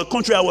country, or the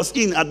country I was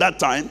in at that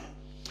time,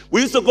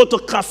 we used to go to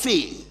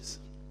cafes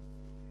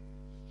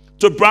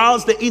to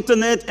browse the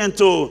internet and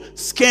to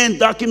scan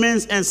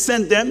documents and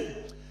send them.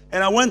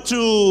 And I went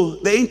to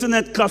the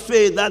internet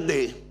cafe that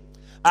day.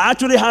 I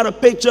actually had a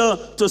picture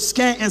to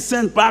scan and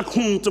send back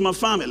home to my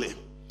family.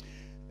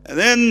 And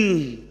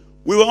then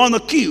we were on a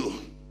queue.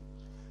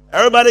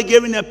 Everybody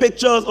giving their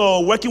pictures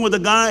or working with the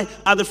guy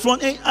at the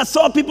front. And I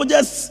saw people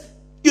just,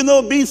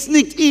 being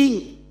sneaked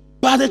in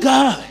by the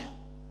guy.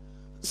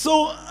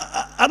 So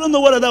I don't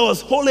know whether that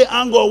was holy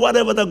anger or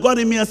whatever that got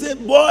in me. I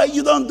said, boy,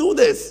 you don't do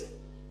this.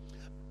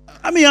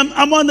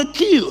 I'm on the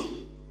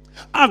queue.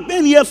 I've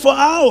been here for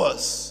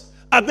hours.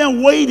 I've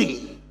been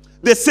waiting.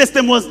 The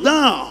system was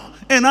down.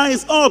 And now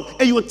it's up.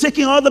 And you were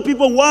taking other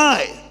people.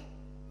 Why?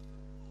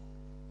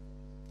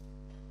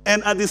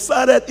 And I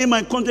decided in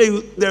my country,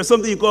 there's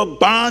something you call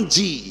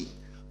banji.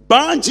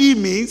 Banji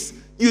means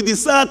you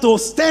decide to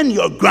stand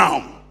your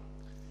ground.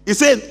 He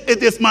said,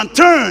 it is my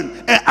turn,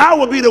 and I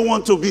will be the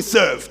one to be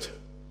served.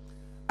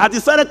 I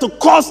decided to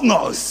cause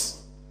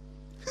noise.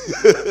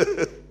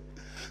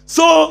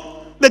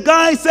 So the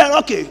guy said,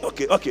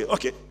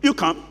 okay, you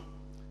come.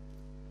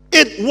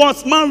 It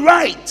was my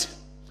right.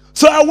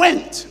 So I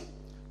went.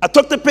 I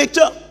took the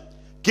picture,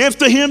 gave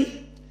to him.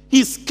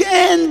 He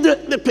scanned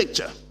the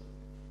picture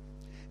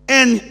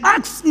and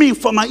asked me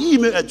for my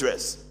email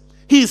address.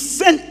 He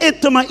sent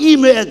it to my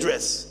email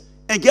address.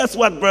 And guess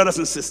what, brothers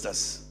and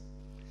sisters?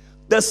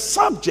 The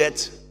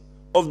subject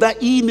of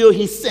that email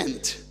he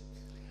sent,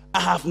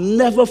 I have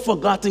never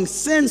forgotten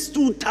since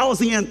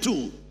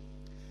 2002.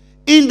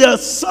 In the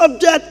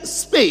subject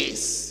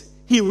space,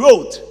 he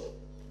wrote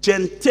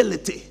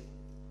gentility.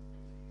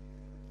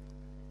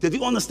 Did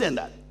you understand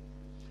that?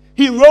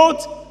 He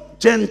wrote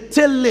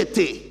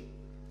gentility.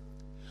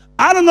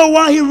 I don't know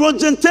why he wrote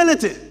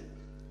gentility.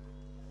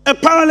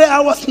 Apparently,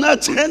 I was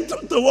not gentle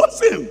towards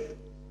him.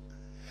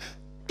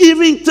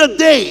 Even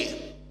today,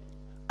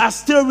 I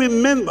still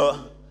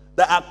remember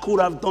that I could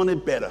have done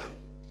it better.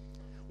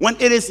 When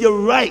it is your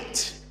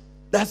right,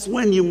 that's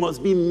when you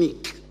must be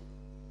meek.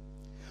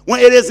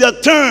 When it is your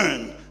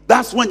turn,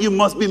 that's when you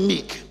must be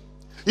meek.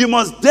 You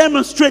must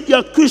demonstrate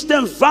your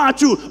Christian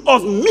virtue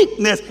of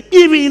meekness,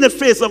 even in the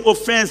face of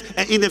offense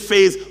and in the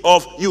face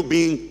of you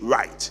being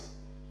right.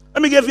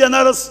 Let me give you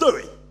another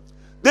story.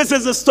 This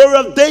is the story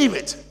of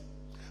David.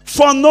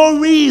 For no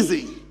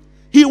reason,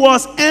 he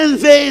was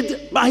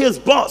envied by his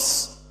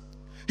boss.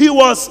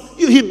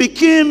 He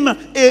became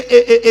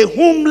a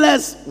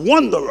homeless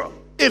wanderer,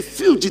 a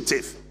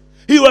fugitive.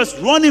 He was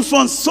running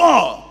from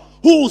Saul,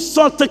 who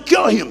sought to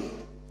kill him.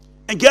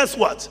 And guess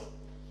what?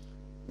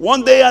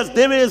 One day as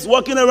David is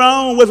walking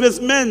around with his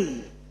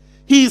men,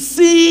 he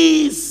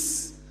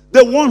sees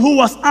the one who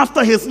was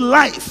after his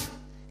life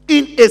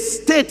in a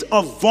state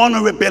of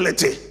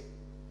vulnerability.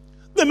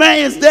 The man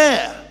is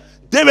there.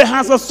 David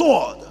has a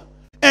sword.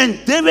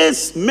 And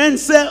David's men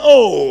said,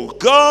 oh,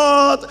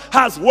 God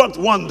has worked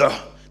wonder.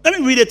 Let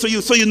me read it to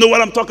you so you know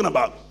what I'm talking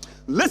about.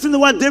 Listen to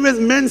what David's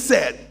men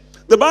said.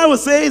 The Bible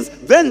says,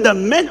 then the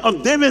men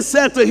of David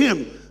said to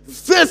him,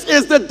 this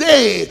is the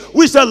day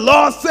which the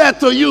Lord said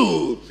to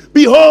you,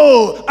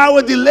 behold, I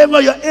will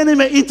deliver your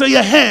enemy into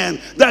your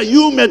hand, that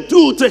you may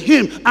do to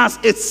him as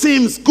it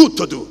seems good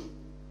to do.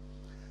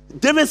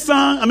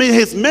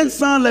 His men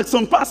sound like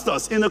some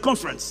pastors in the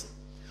conference,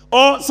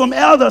 or some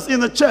elders in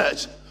the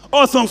church,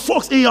 or some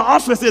folks in your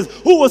offices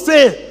who will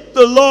say,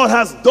 the Lord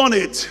has done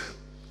it.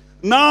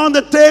 Now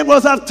the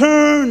tables have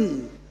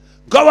turned.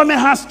 Government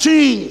has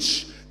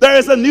changed. There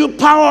is a new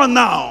power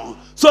now.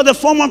 So the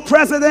former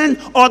president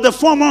or the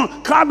former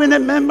cabinet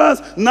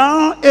members,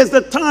 now is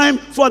the time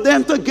for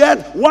them to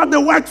get what they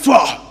worked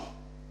for.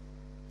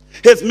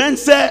 His men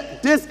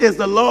said, this is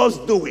the Lord's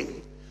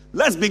doing.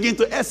 Let's begin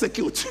to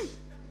execute.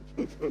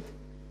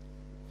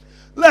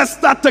 Let's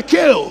start to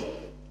kill.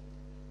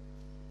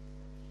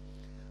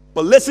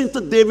 But listen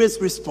to David's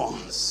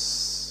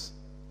response.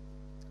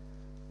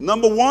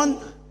 Number one,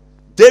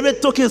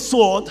 David took his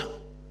sword,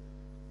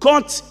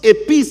 cut a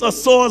piece of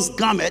Saul's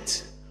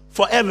garment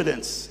for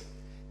evidence.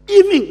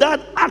 Even that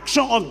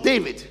action of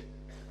David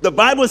The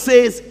Bible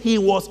says he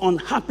was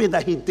unhappy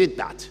that he did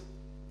that.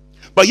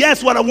 But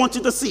here's what I want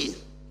you to see.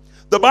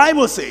 The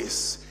Bible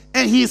says,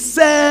 and he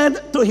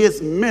said to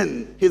his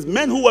men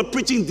who were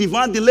preaching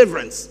divine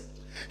deliverance,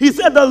 he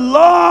said, the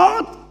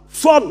Lord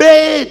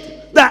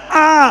forbade that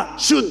I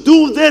should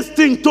do this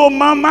thing to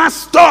my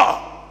master.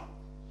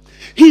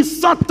 He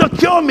sought to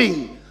kill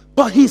me,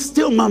 but he's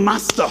still my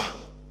master.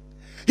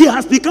 He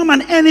has become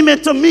an enemy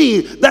to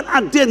me that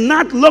I did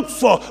not look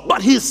for,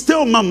 but he's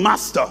still my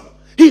master.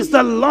 He's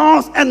the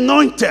Lord's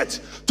anointed.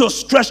 To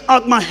stretch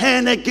out my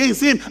hand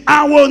against him,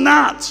 I will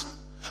not.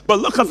 But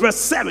look at verse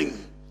 7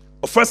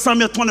 of 1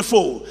 Samuel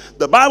 24.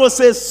 The Bible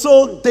says,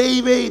 so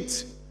David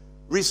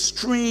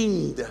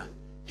restrained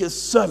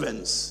his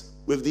servants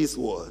with these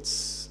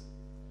words.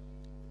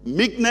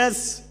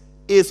 Meekness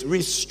is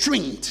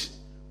restraint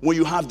when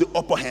you have the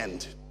upper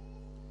hand.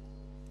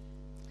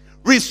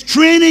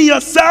 Restraining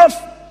yourself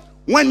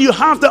when you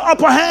have the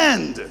upper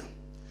hand.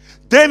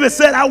 David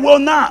said, I will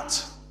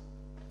not.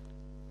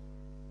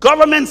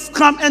 Governments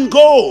come and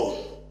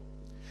go.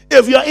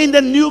 If you're in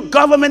the new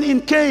government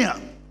in Kenya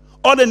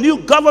or the new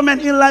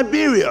government in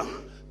Liberia,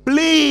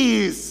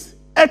 please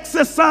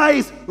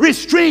exercise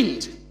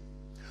restraint.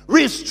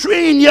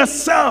 Restrain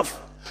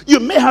yourself. You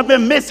may have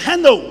been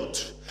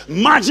mishandled,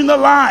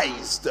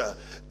 marginalized,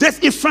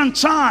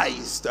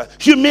 disenfranchised,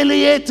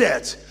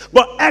 humiliated,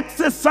 but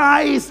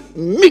exercise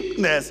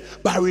meekness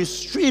by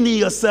restraining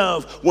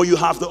yourself when you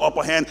have the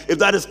upper hand. If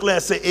that is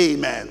clear, say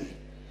amen.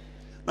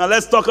 Now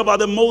let's talk about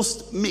the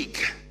most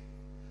meek,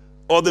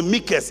 or the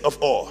meekest of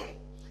all.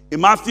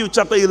 In Matthew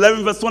chapter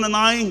 11 verse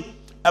 29,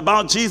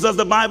 about Jesus,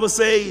 the Bible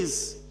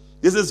says,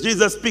 this is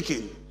Jesus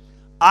speaking,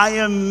 I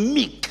am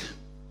meek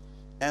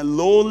and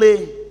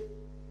lowly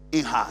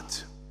in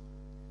heart.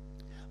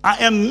 I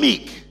am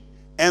meek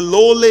and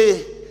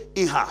lowly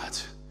in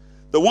heart.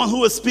 The one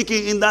who is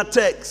speaking in that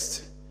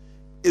text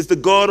is the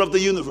God of the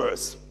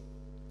universe.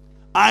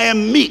 I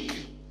am meek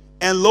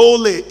and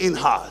lowly in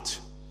heart.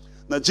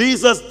 Now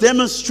Jesus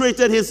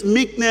demonstrated his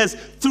meekness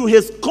through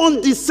his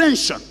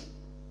condescension,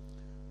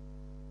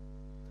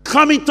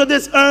 coming to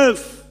this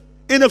earth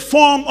in the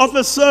form of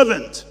a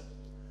servant.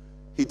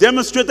 He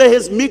demonstrated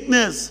his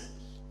meekness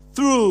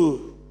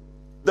through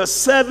the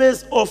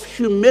service of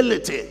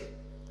humility.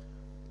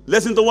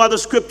 Listen to what the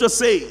scripture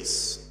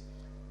says.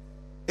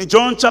 In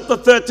John chapter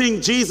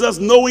 13, Jesus,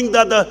 knowing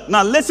that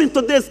now listen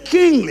to this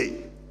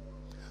keenly.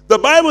 The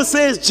Bible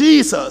says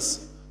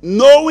Jesus,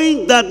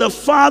 knowing that the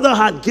Father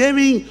had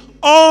given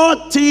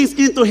all things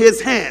into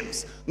his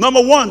hands.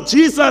 Number one,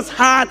 Jesus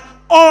had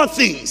all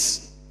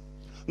things.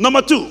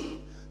 Number two,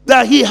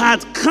 that he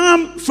had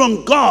come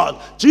from God.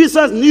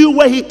 Jesus knew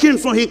where he came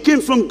from. He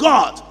came from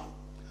God.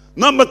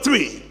 Number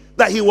three,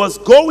 that he was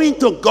going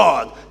to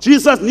God.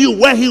 Jesus knew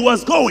where he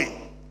was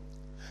going.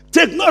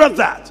 Take note of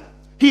that.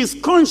 He's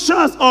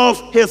conscious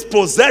of his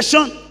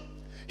possession.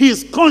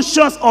 He's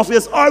conscious of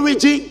his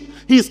origin.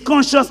 He's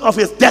conscious of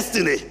his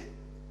destiny.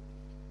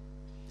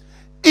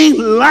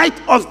 In light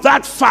of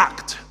that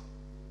fact,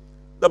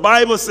 the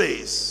Bible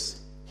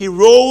says, he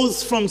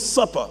rose from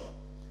supper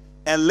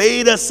and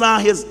laid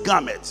aside his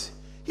garment.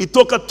 He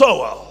took a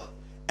towel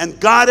and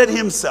girded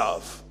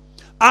himself.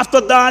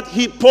 After that,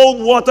 he poured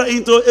water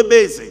into a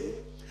basin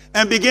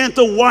and began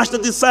to wash the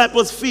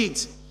disciples'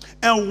 feet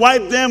and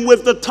wipe them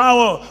with the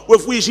towel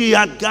with which he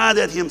had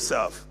girded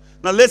himself.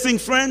 Now listen,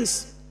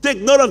 friends, take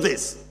note of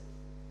this.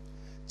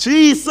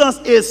 Jesus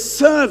is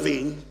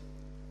serving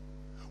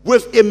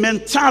with a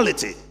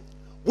mentality,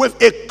 with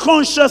a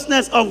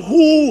consciousness of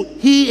who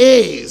he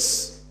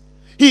is.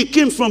 He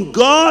came from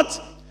God.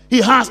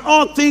 He has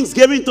all things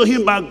given to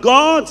him by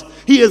God.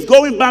 He is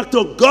going back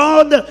to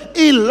God.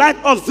 In light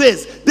of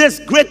this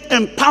great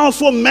and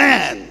powerful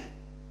man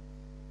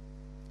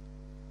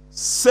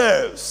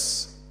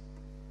serves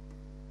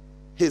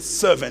his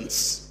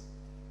servants.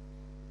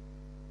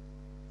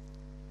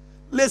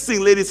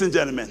 Listen, ladies and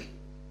gentlemen,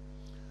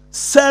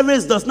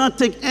 service does not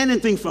take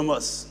anything from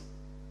us.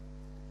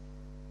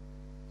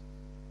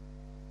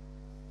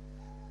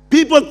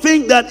 People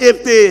think that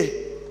if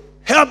they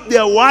help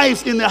their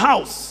wives in the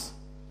house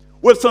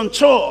with some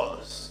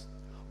chores,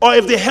 or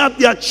if they help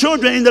their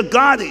children in the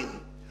garden,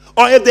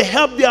 or if they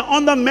help their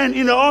under men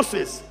in the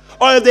office,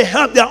 or if they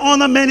help their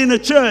under men in the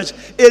church,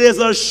 it is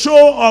a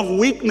show of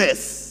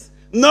weakness.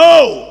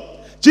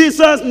 No,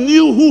 Jesus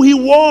knew who he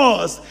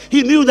was.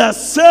 He knew that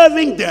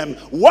serving them,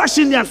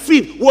 washing their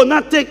feet, will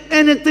not take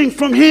anything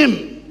from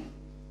him.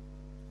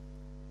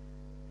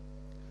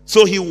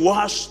 So he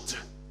washed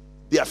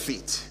their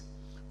feet.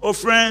 Oh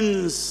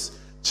friends,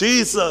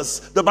 Jesus,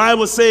 the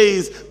Bible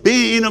says,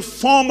 being in the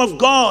form of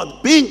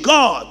God, being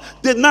God,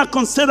 did not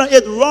consider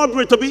it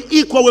robbery to be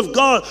equal with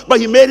God, but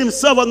he made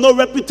himself of no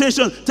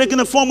reputation, taking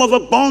the form of a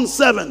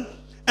bondservant,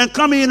 and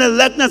coming in the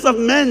likeness of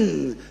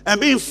men,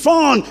 and being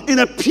found in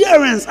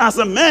appearance as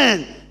a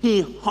man,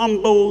 he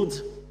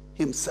humbled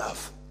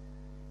himself.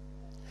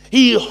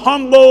 He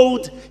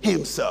humbled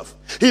himself.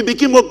 He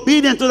became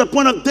obedient to the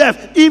point of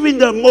death, even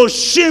the most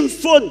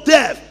shameful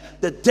death,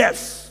 the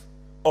death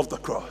of the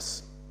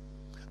cross.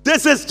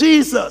 This is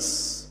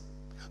Jesus,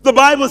 The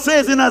Bible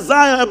says in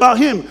Isaiah about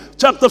him,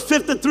 chapter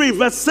 53,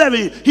 verse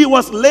 7, he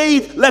was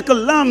laid like a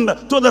lamb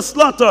to the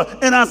slaughter,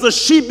 and as a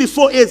sheep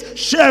before its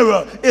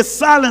shearer is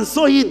silent,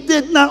 so he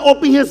did not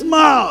open his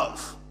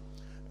mouth.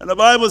 And the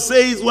Bible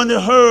says when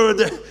they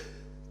heard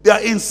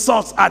their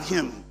insults at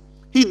him,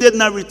 he did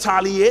not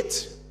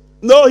retaliate.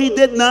 No, he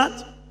did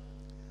not.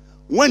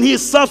 When he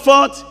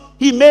suffered,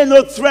 he made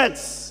no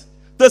threats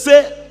to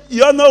say,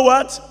 you know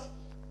what?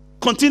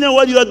 Continue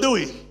what you are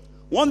doing.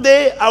 One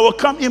day I will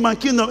come in my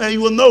kingdom and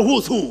you will know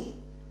who's who.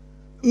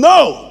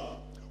 No.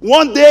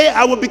 One day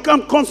I will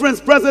become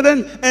conference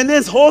president and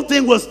this whole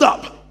thing will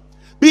stop.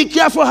 Be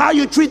careful how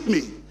you treat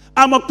me.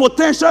 I'm a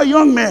potential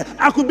young man.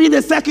 I could be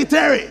the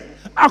secretary.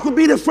 I could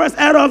be the first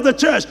elder of the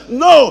church.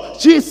 No,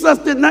 Jesus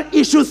did not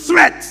issue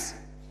threats,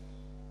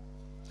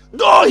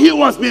 though he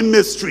was being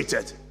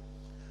mistreated.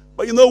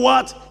 But you know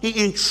what?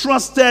 He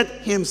entrusted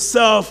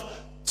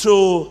himself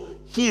to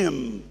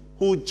him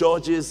who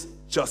judges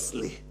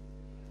justly.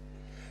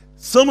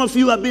 Some of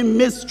you have been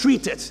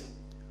mistreated,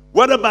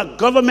 whether by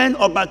government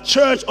or by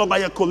church or by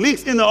your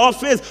colleagues in the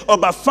office or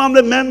by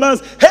family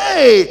members.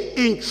 Hey,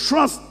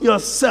 entrust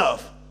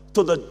yourself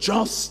to the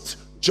just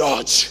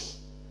judge.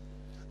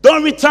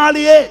 Don't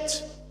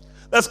retaliate.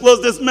 Let's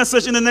close this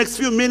message in the next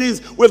few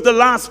minutes with the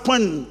last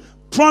point.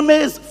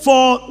 Promise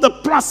for the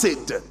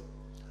placid.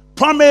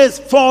 Promise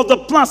for the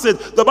placid.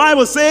 The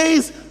Bible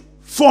says,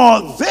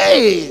 for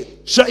they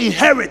shall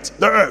inherit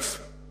the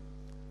earth.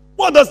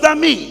 What does that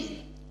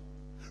mean?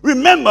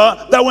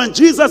 Remember that when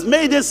Jesus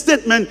made this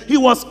statement, he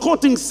was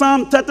quoting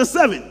Psalm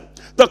 37.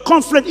 The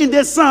conflict in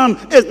this psalm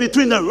is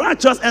between the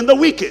righteous and the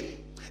wicked.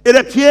 It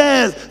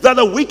appears that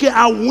the wicked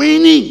are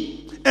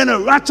winning and the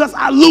righteous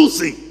are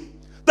losing.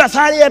 That's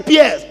how it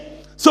appears.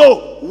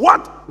 So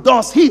what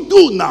does he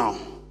do now?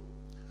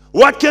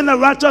 What can the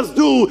righteous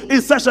do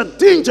in such a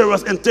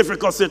dangerous and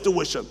difficult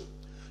situation?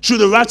 Should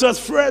the righteous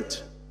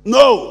fret?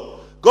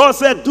 No. God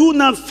said, do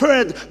not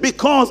fret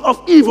because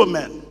of evil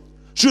men.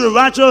 Should the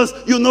righteous,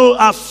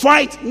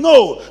 fight?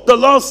 No. The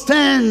Lord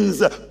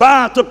stands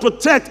by to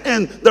protect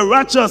and the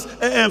righteous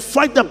and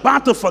fight the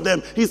battle for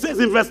them. He says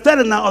in verse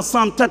 39 of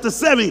Psalm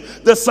 37,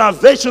 the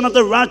salvation of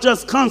the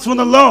righteous comes from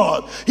the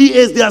Lord. He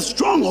is their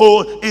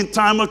stronghold in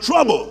time of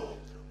trouble.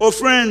 Oh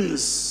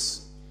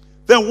friends,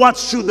 then what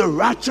should the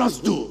righteous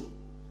do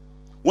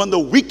when the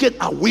wicked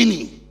are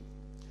winning?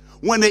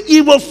 When the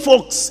evil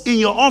folks in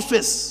your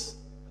office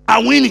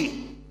are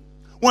winning?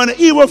 When the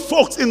evil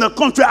folks in the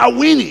country are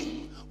winning?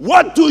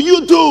 What do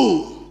you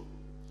do?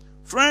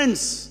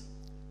 Friends,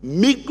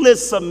 meekly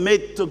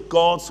submit to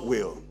God's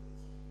will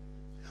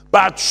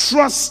by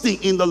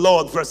trusting in the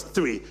Lord, verse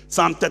 3,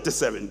 Psalm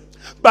 37.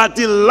 By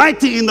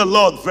delighting in the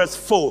Lord, verse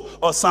 4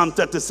 of Psalm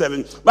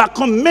 37. By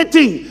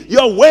committing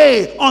your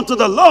way unto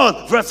the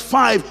Lord, verse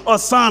 5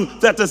 of Psalm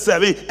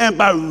 37. And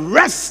by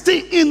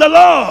resting in the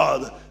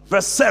Lord,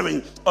 verse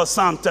 7 of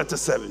Psalm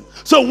 37.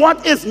 So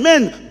what is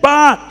meant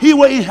by he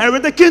will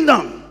inherit the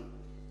kingdom?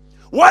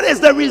 What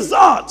is the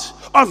result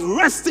of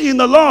resting in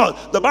the Lord?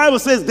 The Bible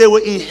says they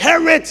will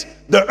inherit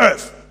the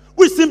earth,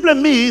 which simply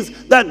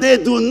means that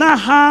they do not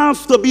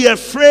have to be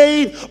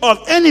afraid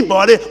of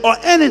anybody or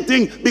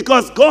anything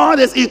because God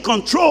is in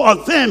control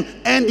of them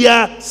and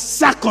their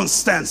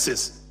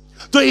circumstances.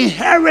 To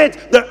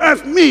inherit the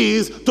earth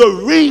means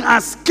to reign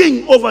as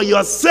king over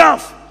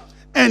yourself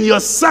and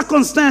your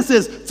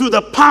circumstances through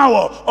the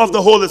power of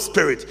the Holy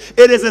Spirit.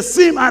 It is the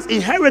same as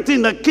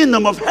inheriting the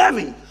kingdom of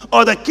heaven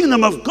or the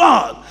kingdom of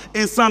God.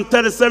 In Psalm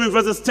 37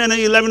 verses 10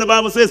 and 11, the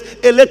Bible says,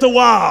 a little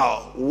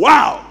while.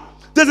 Wow.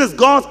 This is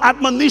God's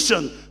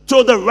admonition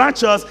to the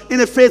righteous in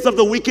the face of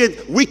the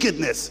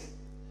wickedness.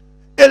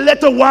 A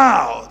little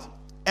while,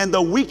 and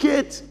the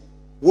wicked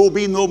will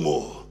be no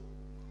more.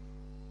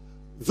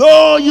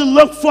 Though you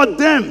look for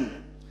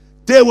them,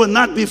 they will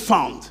not be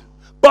found.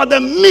 But the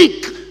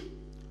meek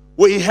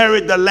will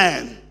inherit the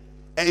land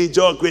and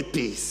enjoy great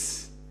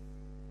peace.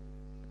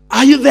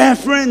 Are you there,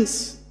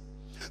 friends?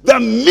 The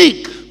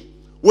meek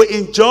will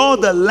enjoy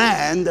the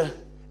land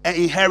and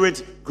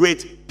inherit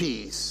great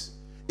peace.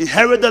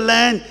 Inherit the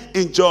land,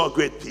 enjoy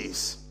great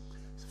peace.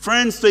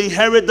 Friends, to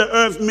inherit the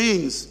earth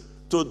means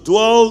to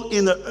dwell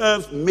in the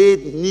earth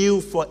made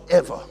new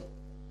forever.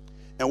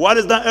 And what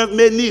is that earth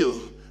made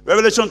new?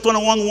 Revelation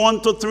 21,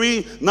 1 to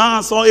 3. Now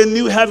I saw a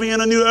new heaven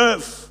and a new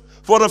earth.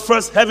 For the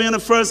first heaven and the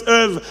first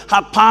earth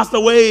had passed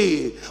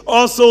away.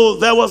 Also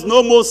there was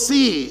no more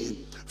sea.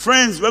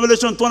 Friends,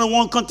 Revelation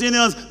 21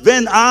 continues.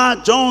 Then I,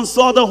 John,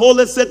 saw the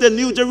holy city,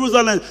 New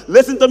Jerusalem.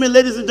 Listen to me,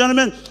 ladies and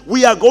gentlemen.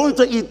 We are going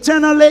to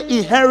eternally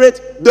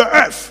inherit the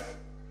earth.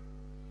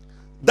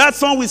 That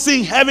song we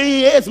sing, heaven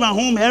is my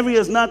home. Heaven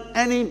is not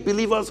any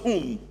believer's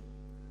home.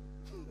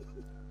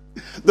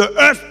 The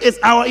earth is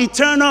our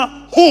eternal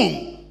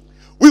home.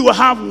 We will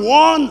have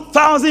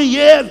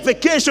 1,000-year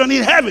vacation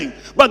in heaven.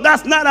 But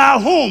that's not our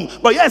home.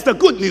 But yes, the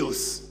good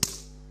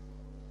news.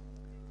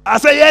 I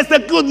say yes, the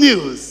good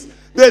news.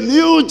 The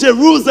new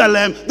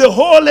Jerusalem, the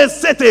holy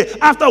city,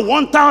 after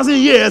 1,000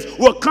 years,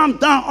 will come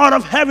down out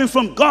of heaven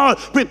from God,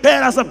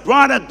 prepared as a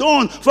bride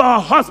adorned for her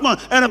husband.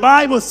 And the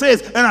Bible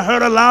says, and I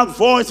heard a loud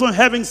voice from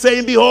heaven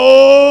saying,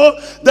 behold,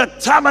 the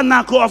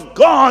tabernacle of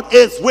God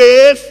is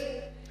with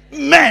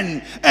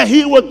men, and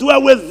he will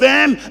dwell with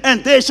them,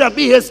 and they shall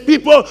be his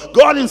people.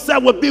 God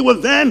himself will be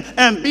with them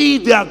and be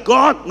their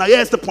God. Now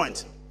here's the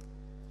point.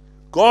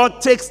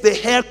 God takes the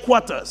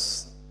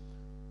headquarters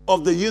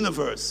of the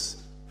universe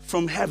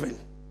from heaven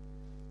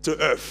to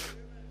earth,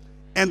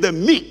 and the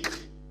meek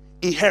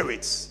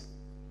inherits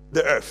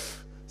the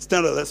earth.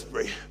 Stand up, let's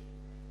pray.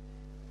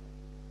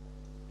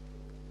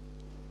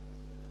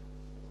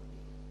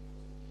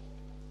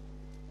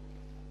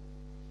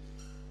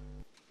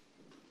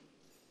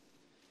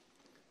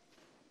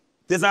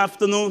 This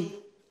afternoon,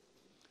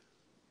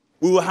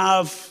 we will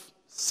have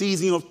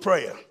season of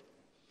prayer.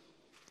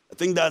 I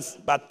think that's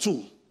about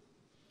 2.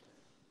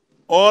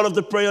 All of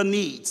the prayer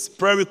needs,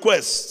 prayer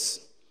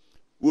requests,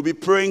 we'll be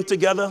praying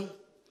together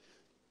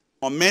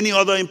on many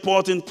other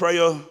important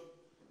prayer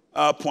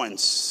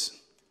points.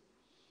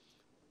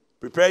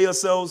 Prepare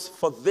yourselves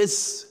for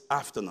this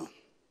afternoon.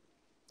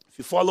 If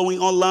you're following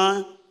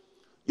online,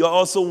 you're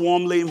also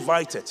warmly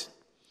invited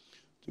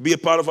to be a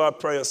part of our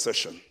prayer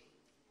session.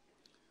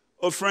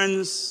 Oh,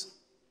 friends,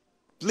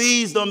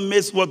 please don't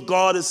miss what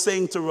God is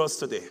saying to us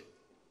today.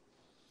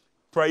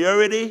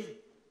 Priority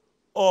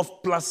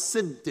of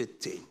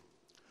placidity.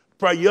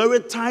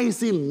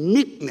 Prioritizing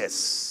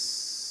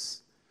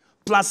meekness.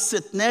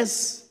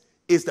 Placidness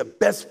is the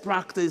best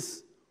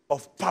practice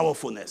of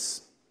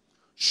powerfulness.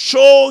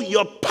 Show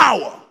your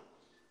power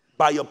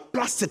by your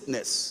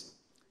placidness,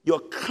 your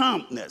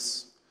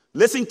calmness.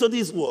 Listen to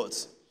these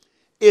words.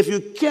 If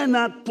you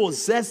cannot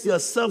possess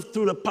yourself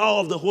through the power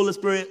of the Holy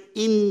Spirit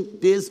in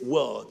this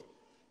world,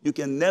 you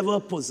can never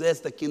possess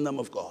the kingdom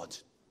of God.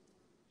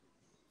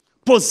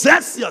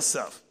 Possess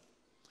yourself.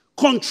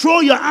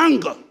 Control your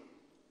anger.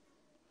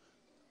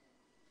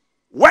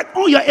 Work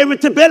on your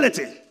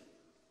irritability.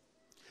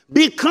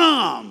 Be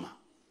calm.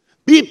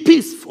 Be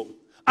peaceful.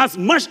 As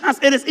much as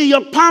it is in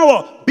your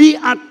power, be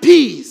at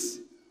peace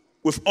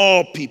with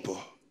all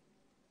people.